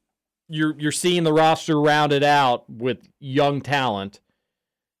you're seeing the roster rounded out with young talent,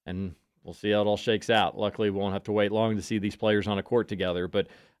 and we'll see how it all shakes out. Luckily, we won't have to wait long to see these players on a court together. But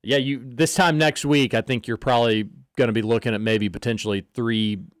yeah, this time next week, I think you're probably going to be looking at maybe potentially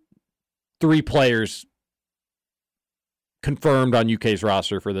three players confirmed on UK's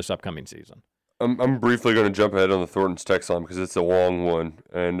roster for this upcoming season. I'm briefly going to jump ahead on the Thornton's text line because it's a long one,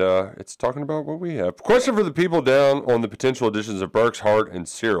 and it's talking about what we have. Question for the people down on the potential additions of Burks, Hart, and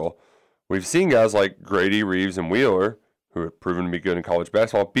Cyril. We've seen guys like Grady, Reeves, and Wheeler, who have proven to be good in college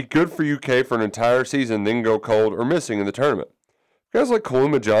basketball, be good for UK for an entire season, then go cold or missing in the tournament. Guys like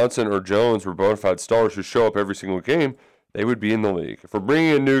Kaluma, Johnson, or Jones were bona fide stars who show up every single game, they would be in the league. If we're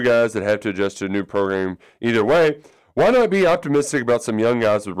bringing in new guys that have to adjust to a new program either way, why not be optimistic about some young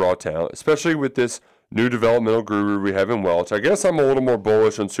guys with raw talent, especially with this new developmental guru we have in Welch? I guess I'm a little more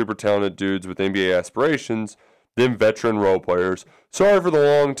bullish on super talented dudes with NBA aspirations than veteran role players. Sorry for the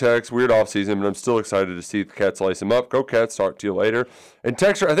long text, weird offseason, but I'm still excited to see the Cats lace them up. Go Cats, talk to you later. And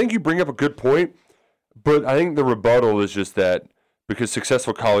Texter, I think you bring up a good point, but I think the rebuttal is just that because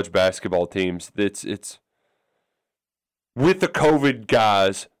successful college basketball teams, it's with the COVID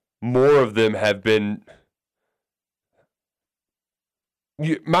guys, more of them have been...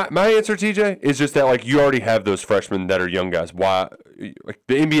 My answer, TJ, is just that like you already have those freshmen that are young guys. Why? Like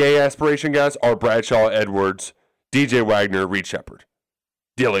the NBA aspiration guys are Bradshaw, Edwards, DJ Wagner, Reed Shepherd,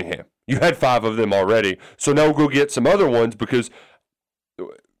 Dillingham. You had 5 of them already, so now we'll go get some other ones because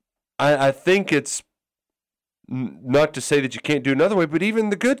I think it's not to say that you can't do another way, but even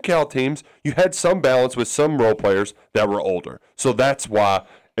the good Cal teams, you had some balance with some role players that were older. So that's why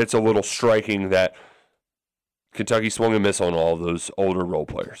it's a little striking that Kentucky swung and missed on all of those older role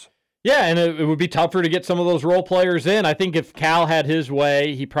players. Yeah, and it would be tougher to get some of those role players in. I think if Cal had his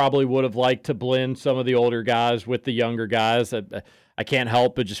way, he probably would have liked to blend some of the older guys with the younger guys. I can't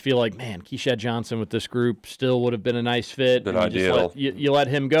help but just feel like, man, Keshad Johnson with this group still would have been a nice fit. Been ideal. You let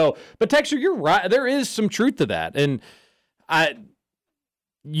him go. But Texter, you're right. There is some truth to that. And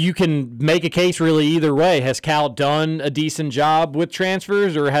you can make a case really either way. Has Cal done a decent job with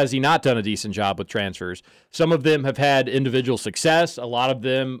transfers, or has he not done a decent job with transfers? Some of them have had individual success. A lot of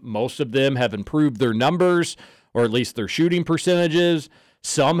them, most of them, have improved their numbers, or at least their shooting percentages.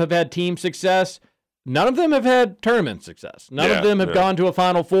 Some have had team success. None of them have had tournament success. None of them have gone to a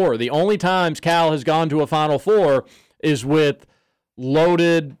Final Four. The only times Cal has gone to a Final Four is with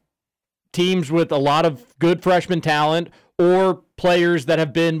loaded teams with a lot of good freshman talent, or players that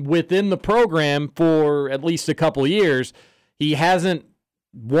have been within the program for at least a couple years. He hasn't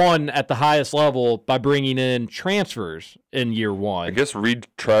won at the highest level by bringing in transfers in year one. I guess Reed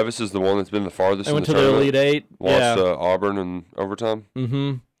Travis is the one that's been the farthest in the tournament. Went to the Elite Eight. Lost to Auburn in overtime.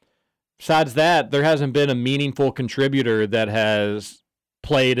 Mm-hmm. Besides that, there hasn't been a meaningful contributor that has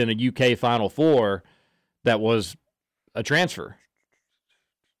played in a UK Final Four that was a transfer.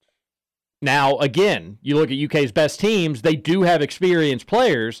 Now, again, you look at UK's best teams, they do have experienced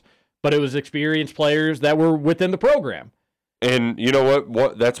players, but it was experienced players that were within the program. And you know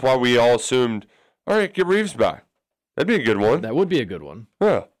what? That's why we all assumed, all right, get Reeves back. That'd be a good one. That would be a good one.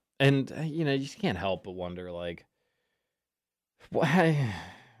 Yeah. And, you just can't help but wonder, like, why,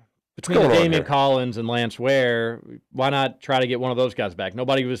 between Damian Collins and Lance Ware, why not try to get one of those guys back?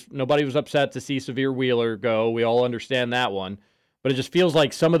 Nobody was upset to see Severe Wheeler go. We all understand that one. But it just feels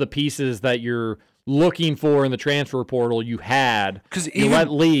like some of the pieces that you're looking for in the transfer portal you had, you let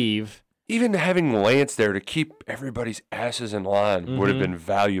leave. Even having Lance there to keep everybody's asses in line would have been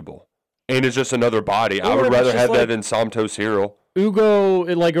valuable. And it's just another body. I would rather have that than Somto Cyril.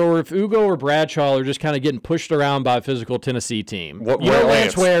 Or if Ugo or Bradshaw are just kind of getting pushed around by a physical Tennessee team.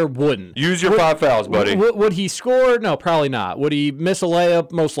 Lance Ware wouldn't. Use your 5 fouls, buddy. Would he score? No, probably not. Would he miss a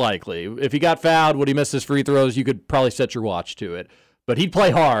layup? Most likely. If he got fouled, would he miss his free throws? You could probably set your watch to it. But he'd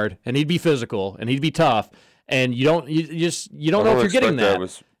play hard, and he'd be physical, and he'd be tough. and you don't know if you're getting that.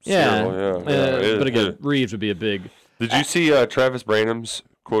 Was yeah. Cyril, But again, Reeves would be a big. Did you see Travis Branham's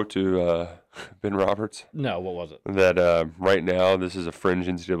quote to Ben Roberts? No, what was it? That right now this is a fringe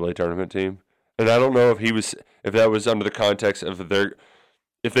NCAA tournament team, and I don't know if that was under the context of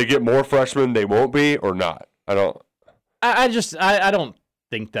if they get more freshmen they won't be or not. I don't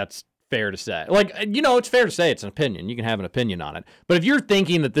think that's fair to say. Like, it's fair to say it's an opinion. You can have an opinion on it. But if you're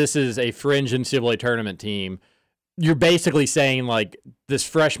thinking that this is a fringe NCAA tournament team, you're basically saying, like, this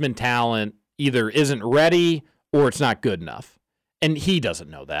freshman talent either isn't ready or it's not good enough. And he doesn't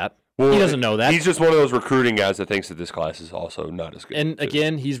know that. Well, he doesn't know that. He's just one of those recruiting guys that thinks that this class is also not as good. And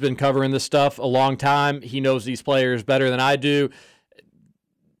again, he's been covering this stuff a long time. He knows these players better than I do.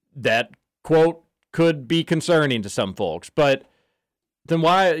 That quote could be concerning to some folks. But then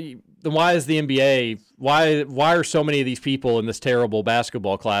why is the NBA, why are so many of these people in this terrible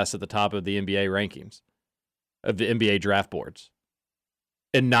basketball class at the top of the NBA rankings, of the NBA draft boards,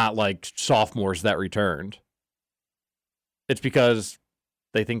 and not like sophomores that returned? It's because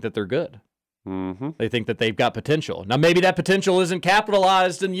they think that they're good. Mm-hmm. They think that they've got potential. Now, maybe that potential isn't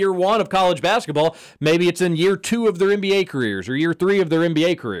capitalized in year 1 of college basketball. Maybe it's in year 2 of their NBA careers or year 3 of their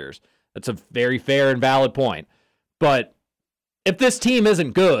NBA careers. That's a very fair and valid point. But if this team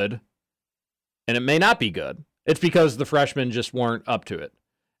isn't good, and it may not be good, it's because the freshmen just weren't up to it.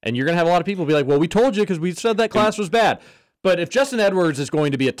 And you're going to have a lot of people be like, well, we told you because we said that class was bad. But if Justin Edwards is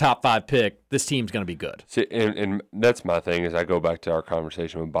going to be a top 5 pick, this team's going to be good. See, and that's my thing is I go back to our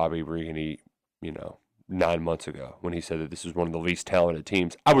conversation with Bobby Reganey, 9 months ago when he said that this is one of the least talented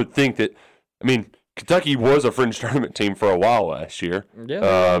teams. I would think that, Kentucky was a fringe tournament team for a while last year. Yeah, they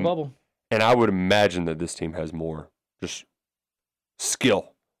were in the bubble. And I would imagine that this team has more just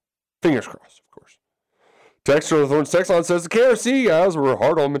skill. Fingers crossed, of course. Texter on the Thorns text line says the KRC guys were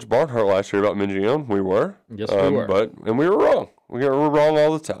hard on Mitch Barnhart last year about Minjion. We were. Yes, we were. And we were wrong. We were wrong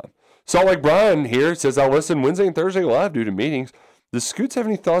all the time. Salt Lake Brian here says, I'll listen Wednesday and Thursday live due to meetings. Does Scoots have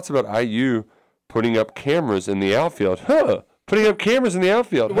any thoughts about IU putting up cameras in the outfield? Putting up cameras in the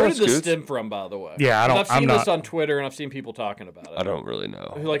outfield. Where did this stem from, by the way? Yeah, I've seen this on Twitter, and I've seen people talking about it. I don't really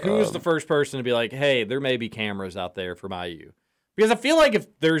know. Like, who was the first person to be like, hey, there may be cameras out there from IU? Because I feel like if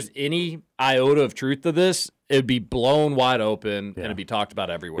there's any iota of truth to this, it'd be blown wide open and it'd be talked about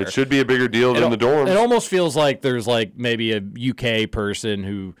everywhere. It should be a bigger deal than the dorms. It almost feels like there's like maybe a UK person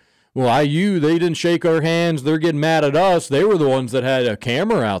who, well, IU, they didn't shake our hands. They're getting mad at us. They were the ones that had a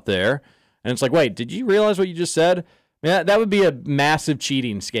camera out there. And it's like, wait, did you realize what you just said? Yeah, that would be a massive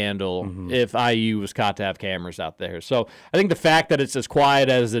cheating scandal if IU was caught to have cameras out there. So I think the fact that it's as quiet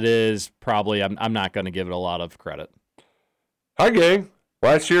as it is, probably I'm not going to give it a lot of credit. Hi, gang.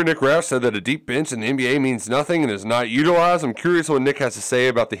 Last year, Nick Roush said that a deep bench in the NBA means nothing and is not utilized. I'm curious what Nick has to say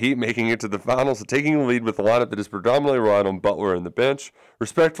about the Heat making it to the finals and taking the lead with a lineup that is predominantly relied on Butler and the bench.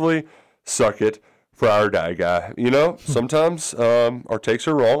 Respectfully, suck it for our die guy. Sometimes our takes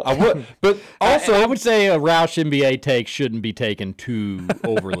are wrong. But also I would say a Roush NBA take shouldn't be taken too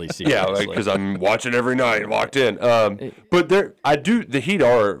overly seriously. Yeah, because I'm watching every night, locked in. But the Heat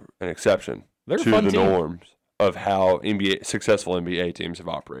are an exception to the norms of how successful NBA teams have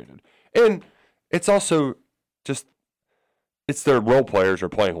operated. And it's also just, it's their role players are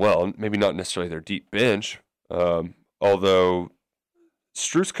playing well, maybe not necessarily their deep bench, although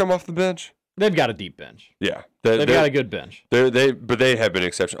Strus come off the bench. They've got a deep bench. Yeah. They've got a good bench. But they have been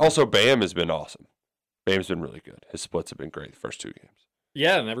exceptions. Also, Bam has been awesome. Bam's been really good. His splits have been great the first 2 games.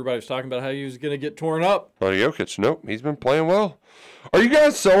 Yeah, and everybody was talking about how he was going to get torn up. Oh, Jokic, nope, he's been playing well. Are you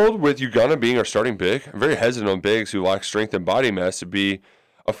guys sold with Ugonna being our starting big? I'm very hesitant on bigs who lack strength and body mass to be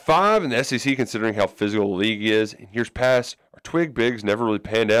a 5 in the SEC considering how physical the league is. In years past, our twig bigs never really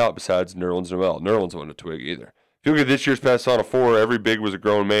panned out besides Nerlens Noel. Nerlens wasn't a twig either. If you look at this year's past Final Four, every big was a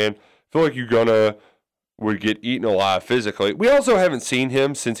grown man. I feel like Ugonna would get eaten alive physically. We also haven't seen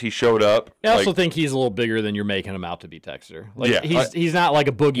him since he showed up. I also think he's a little bigger than you're making him out to be, Texter. Yeah, he's not like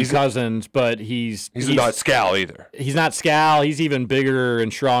a Boogie Cousins, but he's not Scal either. He's not Scal. He's even bigger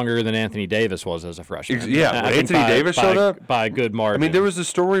and stronger than Anthony Davis was as a freshman. Yeah, when Anthony Davis showed up by a good margin. There was a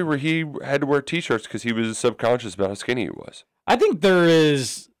story where he had to wear T-shirts because he was subconscious about how skinny he was. I think there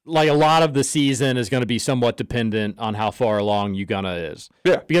is. Like a lot of the season is going to be somewhat dependent on how far along Ugonna is.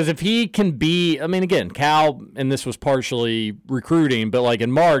 Yeah. Because if he can be, again, Cal, and this was partially recruiting, but like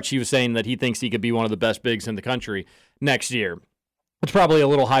in March, he was saying that he thinks he could be one of the best bigs in the country next year. It's probably a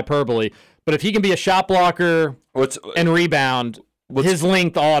little hyperbole, but if he can be a shot blocker and rebound, his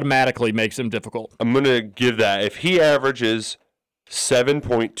length automatically makes him difficult. I'm going to give that. If he averages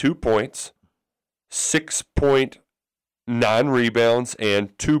 7.2 points, 6.9 rebounds,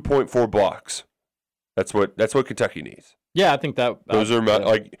 and 2.4 blocks That's what Kentucky needs. Yeah, I think that those are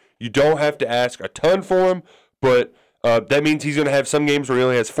like you don't have to ask a ton for him, but that means he's going to have some games where he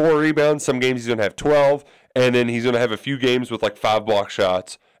only has 4 rebounds, some games he's going to have 12, and then he's going to have a few games with like 5 block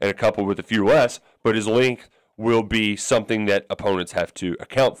shots and a couple with a few less. But his length will be something that opponents have to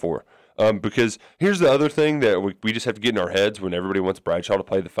account for. Because here's the other thing that we just have to get in our heads when everybody wants Bradshaw to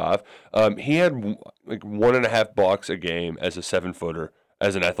play the 5. He had like 1.5 blocks a game as a 7-footer,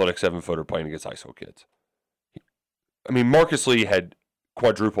 as an athletic 7-footer playing against high school kids. I mean, Marcus Lee had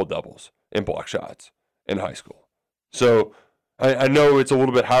quadruple doubles in block shots in high school. So I know it's a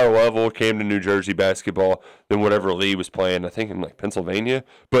little bit higher level, came to New Jersey basketball than whatever Lee was playing, I think in like Pennsylvania.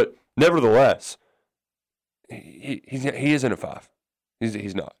 But nevertheless, he isn't a 5.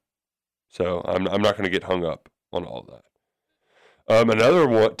 He's not. So I'm not going to get hung up on all of that. Another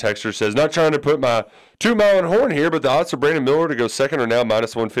texter says, not trying to put my 2-mile-an-horn here, but the odds for Brandon Miller to go second are now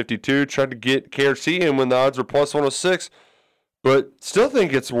 -152. Tried to get KRC in when the odds were +106, but still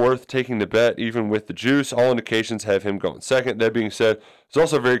think it's worth taking the bet even with the juice. All indications have him going second. That being said, I was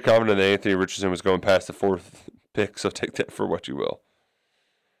also very confident that Anthony Richardson was going past the 4th pick, so take that for what you will.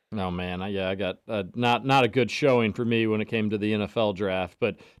 No, man. I got not a good showing for me when it came to the NFL draft.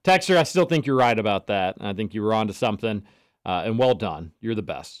 But, Texter, I still think you're right about that. I think you were onto something, and well done. You're the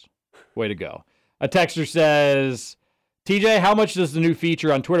best. Way to go. A texter says, TJ, how much does the new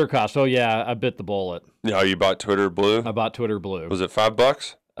feature on Twitter cost? Oh, yeah, I bit the bullet. No, you bought Twitter Blue? I bought Twitter Blue. Was it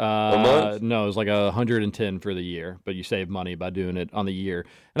 $5 a month? No, it was like $110 for the year, but you save money by doing it on the year.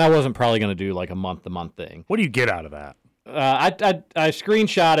 And I wasn't probably going to do like a month-to-month thing. What do you get out of that? I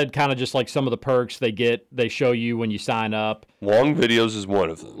screenshotted kind of just like some of the perks they show you when you sign up. Long videos is one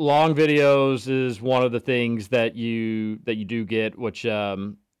of them. Long videos is one of the things that you do get, which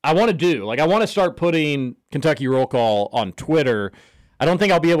I want to do. Like I want to start putting Kentucky Roll Call on Twitter. I don't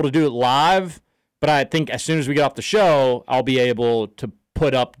think I'll be able to do it live, but I think as soon as we get off the show, I'll be able to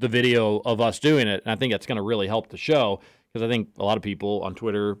put up the video of us doing it, and I think that's going to really help the show because I think a lot of people on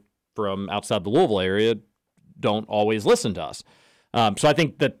Twitter from outside the Louisville area don't always listen to us. So I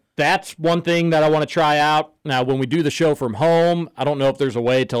think that's one thing that I want to try out. Now, when we do the show from home, I don't know if there's a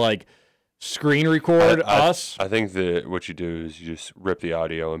way to like screen record us. I think that what you do is you just rip the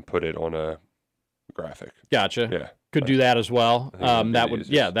audio and put it on a graphic. Gotcha. Yeah. Could do that as well.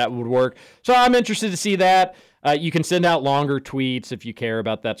 That would work. So I'm interested to see that. You can send out longer tweets if you care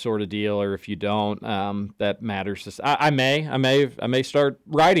about that sort of deal, or if you don't. That matters. I may start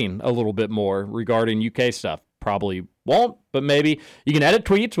writing a little bit more regarding UK stuff. Probably won't, but maybe. You can edit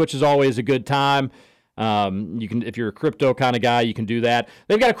tweets, which is always a good time. You can, if you're a crypto kind of guy, you can do that.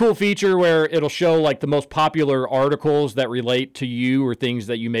 They've got a cool feature where it'll show like the most popular articles that relate to you or things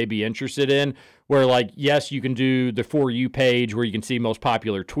that you may be interested in. Where like, yes, you can do the For You page where you can see most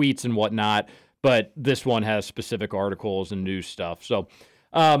popular tweets and whatnot, but this one has specific articles and news stuff. So,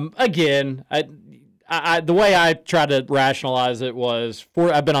 again, the way I tried to rationalize it was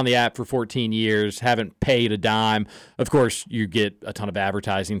I've been on the app for 14 years, haven't paid a dime. Of course, you get a ton of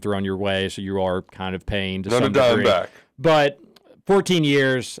advertising thrown your way, so you are kind of paying to some degree. Not a dime back. But 14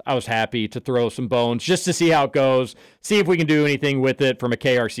 years, I was happy to throw some bones just to see how it goes, see if we can do anything with it from a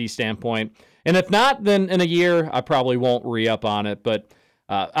KRC standpoint. And if not, then in a year, I probably won't re-up on it. But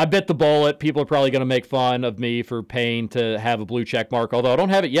I bit the bullet. People are probably going to make fun of me for paying to have a blue check mark, although I don't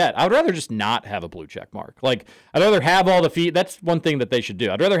have it yet. I would rather just not have a blue check mark. Like, I'd rather have all the That's one thing that they should do.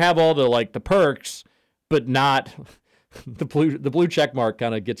 I'd rather have all the perks, but not the blue check mark.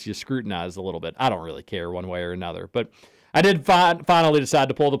 Kind of gets you scrutinized a little bit. I don't really care one way or another. But I did finally decide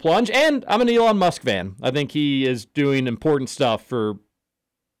to pull the plunge, and I'm an Elon Musk fan. I think he is doing important stuff for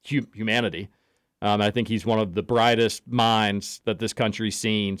humanity. I think he's one of the brightest minds that this country's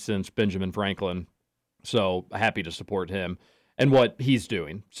seen since Benjamin Franklin. So happy to support him and what he's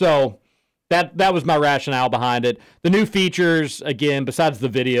doing. So that was my rationale behind it. The new features, again, besides the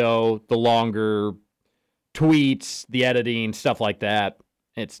video, the longer tweets, the editing, stuff like that,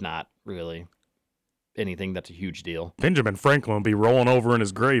 it's not really anything that's a huge deal. Benjamin Franklin would be rolling over in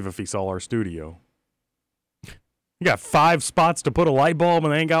his grave if he saw our studio. You got 5 spots to put a light bulb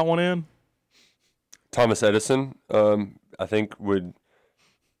and they ain't got one in? Thomas Edison, I think, would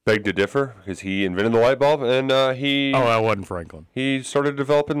beg to differ because he invented the light bulb and he... Oh, that wasn't Franklin. He started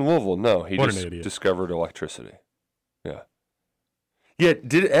developing Louisville. No, he just discovered electricity. Yeah. Yeah,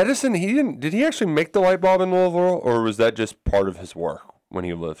 did Edison, did he actually make the light bulb in Louisville, or was that just part of his work when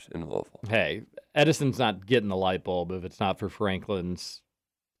he lived in Louisville? Hey, Edison's not getting the light bulb if it's not for Franklin's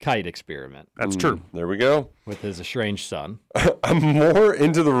kite experiment. That's true. There we go. With his estranged son. I'm more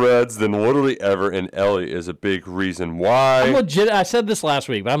into the Reds than literally ever, and Ellie is a big reason why. I said this last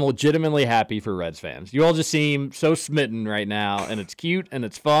week, but I'm legitimately happy for Reds fans. You all just seem so smitten right now, and it's cute and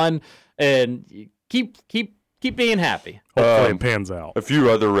it's fun, and you keep being happy. Hopefully it pans out. A few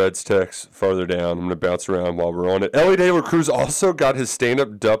other Reds texts farther down. I'm going to bounce around while we're on it. Ellie De La Cruz also got his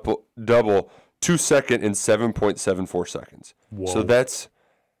stand-up double 2 second in 7.74 seconds. Whoa. So that's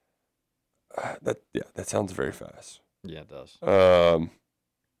that sounds very fast. Yeah, it does. The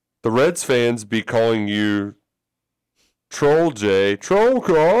Reds fans be calling you Troll J. Troll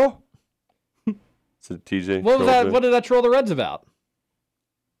call. So TJ. What was that? What did I troll the Reds about?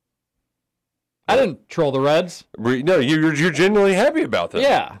 I didn't troll the Reds. No, you're genuinely happy about that.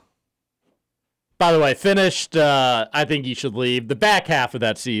 Yeah. By the way, finished. I think you should leave. The back half of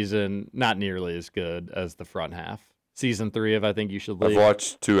that season, not nearly as good as the front half. Season 3 of I Think You Should Leave. I've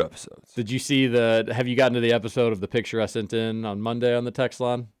watched 2 episodes. Did you see have you gotten to the episode of the picture I sent in on Monday on the text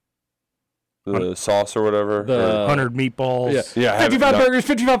line? The sauce or whatever? The 100 meatballs. Yeah. 55 burgers,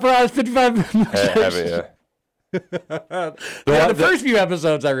 55 fries, 55. Haven't, yeah. The first few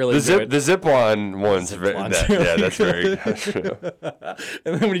episodes I really enjoyed. The zip line one's that's very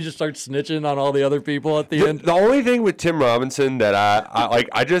And then when he just starts snitching on all the other people at the end. The only thing with Tim Robinson that I like,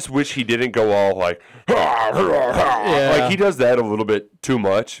 I just wish he didn't go all like like he does that a little bit too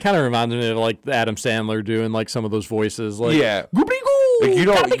much. Kind of reminds me of like Adam Sandler doing like some of those voices, like like you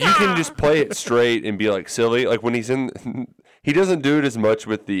can just play it straight and be like silly. Like when he's in. He doesn't do it as much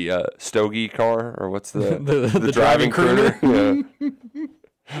with the Stogie car, or what's the driving crooner?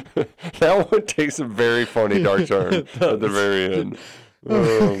 Yeah. That one takes a very funny dark turn at the very end.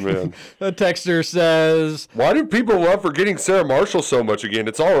 Oh, man. The texter says, why do people love Forgetting Sarah Marshall so much again?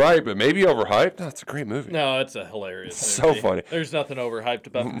 It's all right, but maybe overhyped? No, it's a great movie. No, it's a hilarious movie. So funny. There's nothing overhyped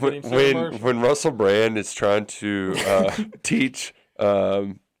about Forgetting Sarah Marshall. When Russell Brand is trying to teach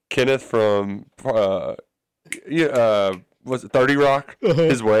Kenneth from... was it 30 Rock?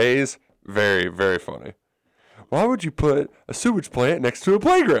 His ways? Very, very funny. Why would you put a sewage plant next to a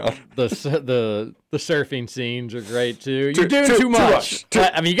playground? The surfing scenes are great too. You're doing too much.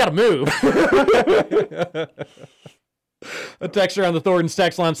 I mean, you got to move. A texter on the Thornton's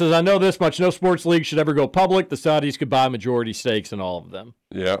text line says, I know this much. No sports league should ever go public. The Saudis could buy majority stakes in all of them.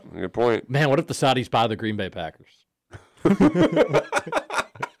 Yeah, good point. Man, what if the Saudis buy the Green Bay Packers?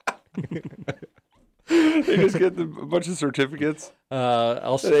 They just get a bunch of certificates.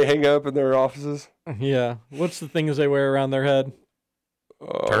 They hang up in their offices. Yeah. What's the things they wear around their head?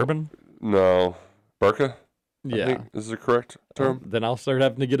 Turban? No. Burqa? Yeah. I think is the correct term. Then I'll start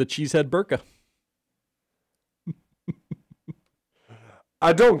having to get a cheesehead burqa.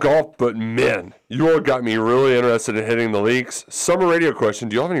 I don't golf, but men, you all got me really interested in hitting the leagues. Summer radio question.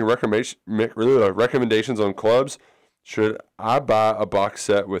 Do you have any recommendations on clubs? Should I buy a box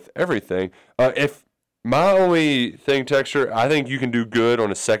set with everything? If my only thing, texture, I think you can do good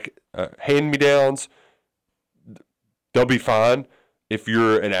on a hand-me-downs. They'll be fine if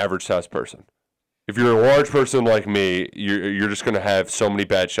you're an average-sized person. If you're a large person like me, you're just going to have so many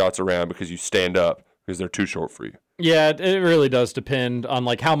bad shots around because you stand up because they're too short for you. Yeah, it really does depend on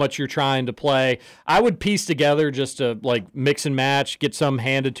like how much you're trying to play. I would piece together just to like mix and match, get some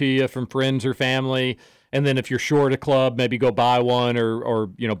handed to you from friends or family. And then if you're short a club, maybe go buy one or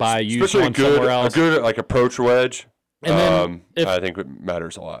buy a used one somewhere else. A good like approach wedge. And then I think it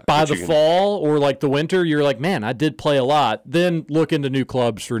matters a lot. By the fall or like the winter, you're like, man, I did play a lot. Then look into new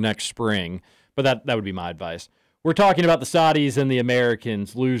clubs for next spring. But that would be my advice. We're talking about the Saudis and the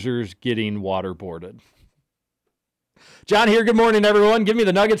Americans, losers getting waterboarded. John here. Good morning, everyone. Give me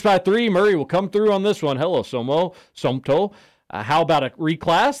the Nuggets by 3. Murray will come through on this one. Hello, Somto. How about a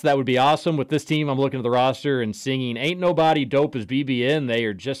reclass? That would be awesome. With this team, I'm looking at the roster and singing, ain't nobody dope as BBN. They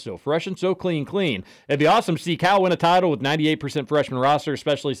are just so fresh and so clean. It'd be awesome to see Cal win a title with 98% freshman roster,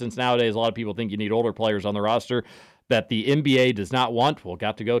 especially since nowadays a lot of people think you need older players on the roster that the NBA does not want. We'll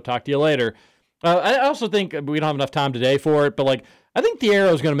got to go. Talk to you later. I also think we don't have enough time today for it, but like I think the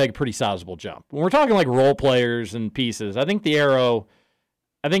Arrow is going to make a pretty sizable jump. When we're talking like role players and pieces, I think the Arrow...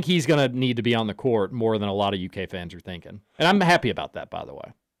 I think he's going to need to be on the court more than a lot of UK fans are thinking. And I'm happy about that, by the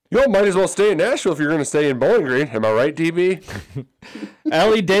way. You all might as well stay in Nashville if you're going to stay in Bowling Green. Am I right, DB?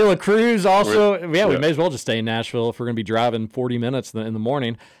 Ellie De La Cruz also. We may as well just stay in Nashville if we're going to be driving 40 minutes in the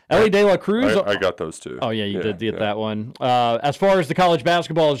morning. Ellie De La Cruz. I got those too. Oh, yeah, you did get that one. As far as the college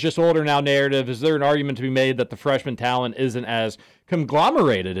basketball is just older now narrative, is there an argument to be made that the freshman talent isn't as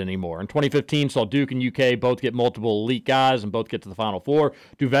conglomerated anymore? In 2015, saw Duke and UK both get multiple elite guys and both get to the Final Four.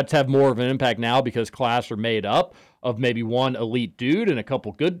 Do vets have more of an impact now because class are made up of maybe one elite dude and a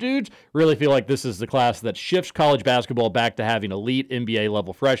couple good dudes? Really feel like this is the class that shifts college basketball back to having elite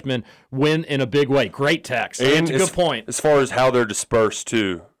NBA-level freshmen win in a big way. Great text. And That's a good point. As far as how they're dispersed,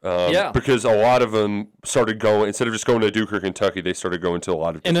 too. Because a lot of them started going, instead of just going to Duke or Kentucky, they started going to a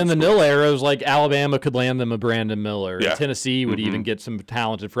lot of And in the schools. nil era, it was like Alabama could land them a Brandon Miller. Yeah. Tennessee would even get some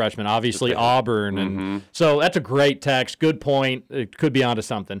talented freshmen. Obviously, Just Auburn. And so that's a great text. Good point. It could be onto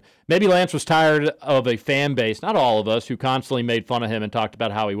something. Maybe Lance was tired of a fan base, not all of us, who constantly made fun of him and talked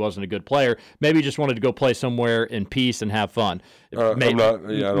about how he wasn't a good player. Maybe he just wanted to go play somewhere in peace and have fun.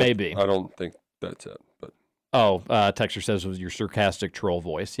 Maybe. I don't think that's it. But Texter says it was your sarcastic troll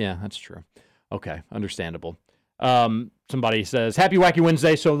voice. Yeah, that's true. Okay, understandable. Somebody says, Happy Wacky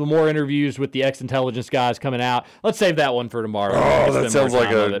Wednesday, so the more interviews with the ex-intelligence guys coming out. Let's save that one for tomorrow. That sounds like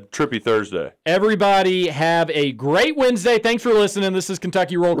a trippy Thursday. Everybody have a great Wednesday. Thanks for listening. This is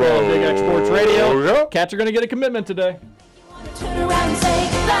Kentucky Roll Call on Big X Sports Radio. Cats are going to get a commitment today.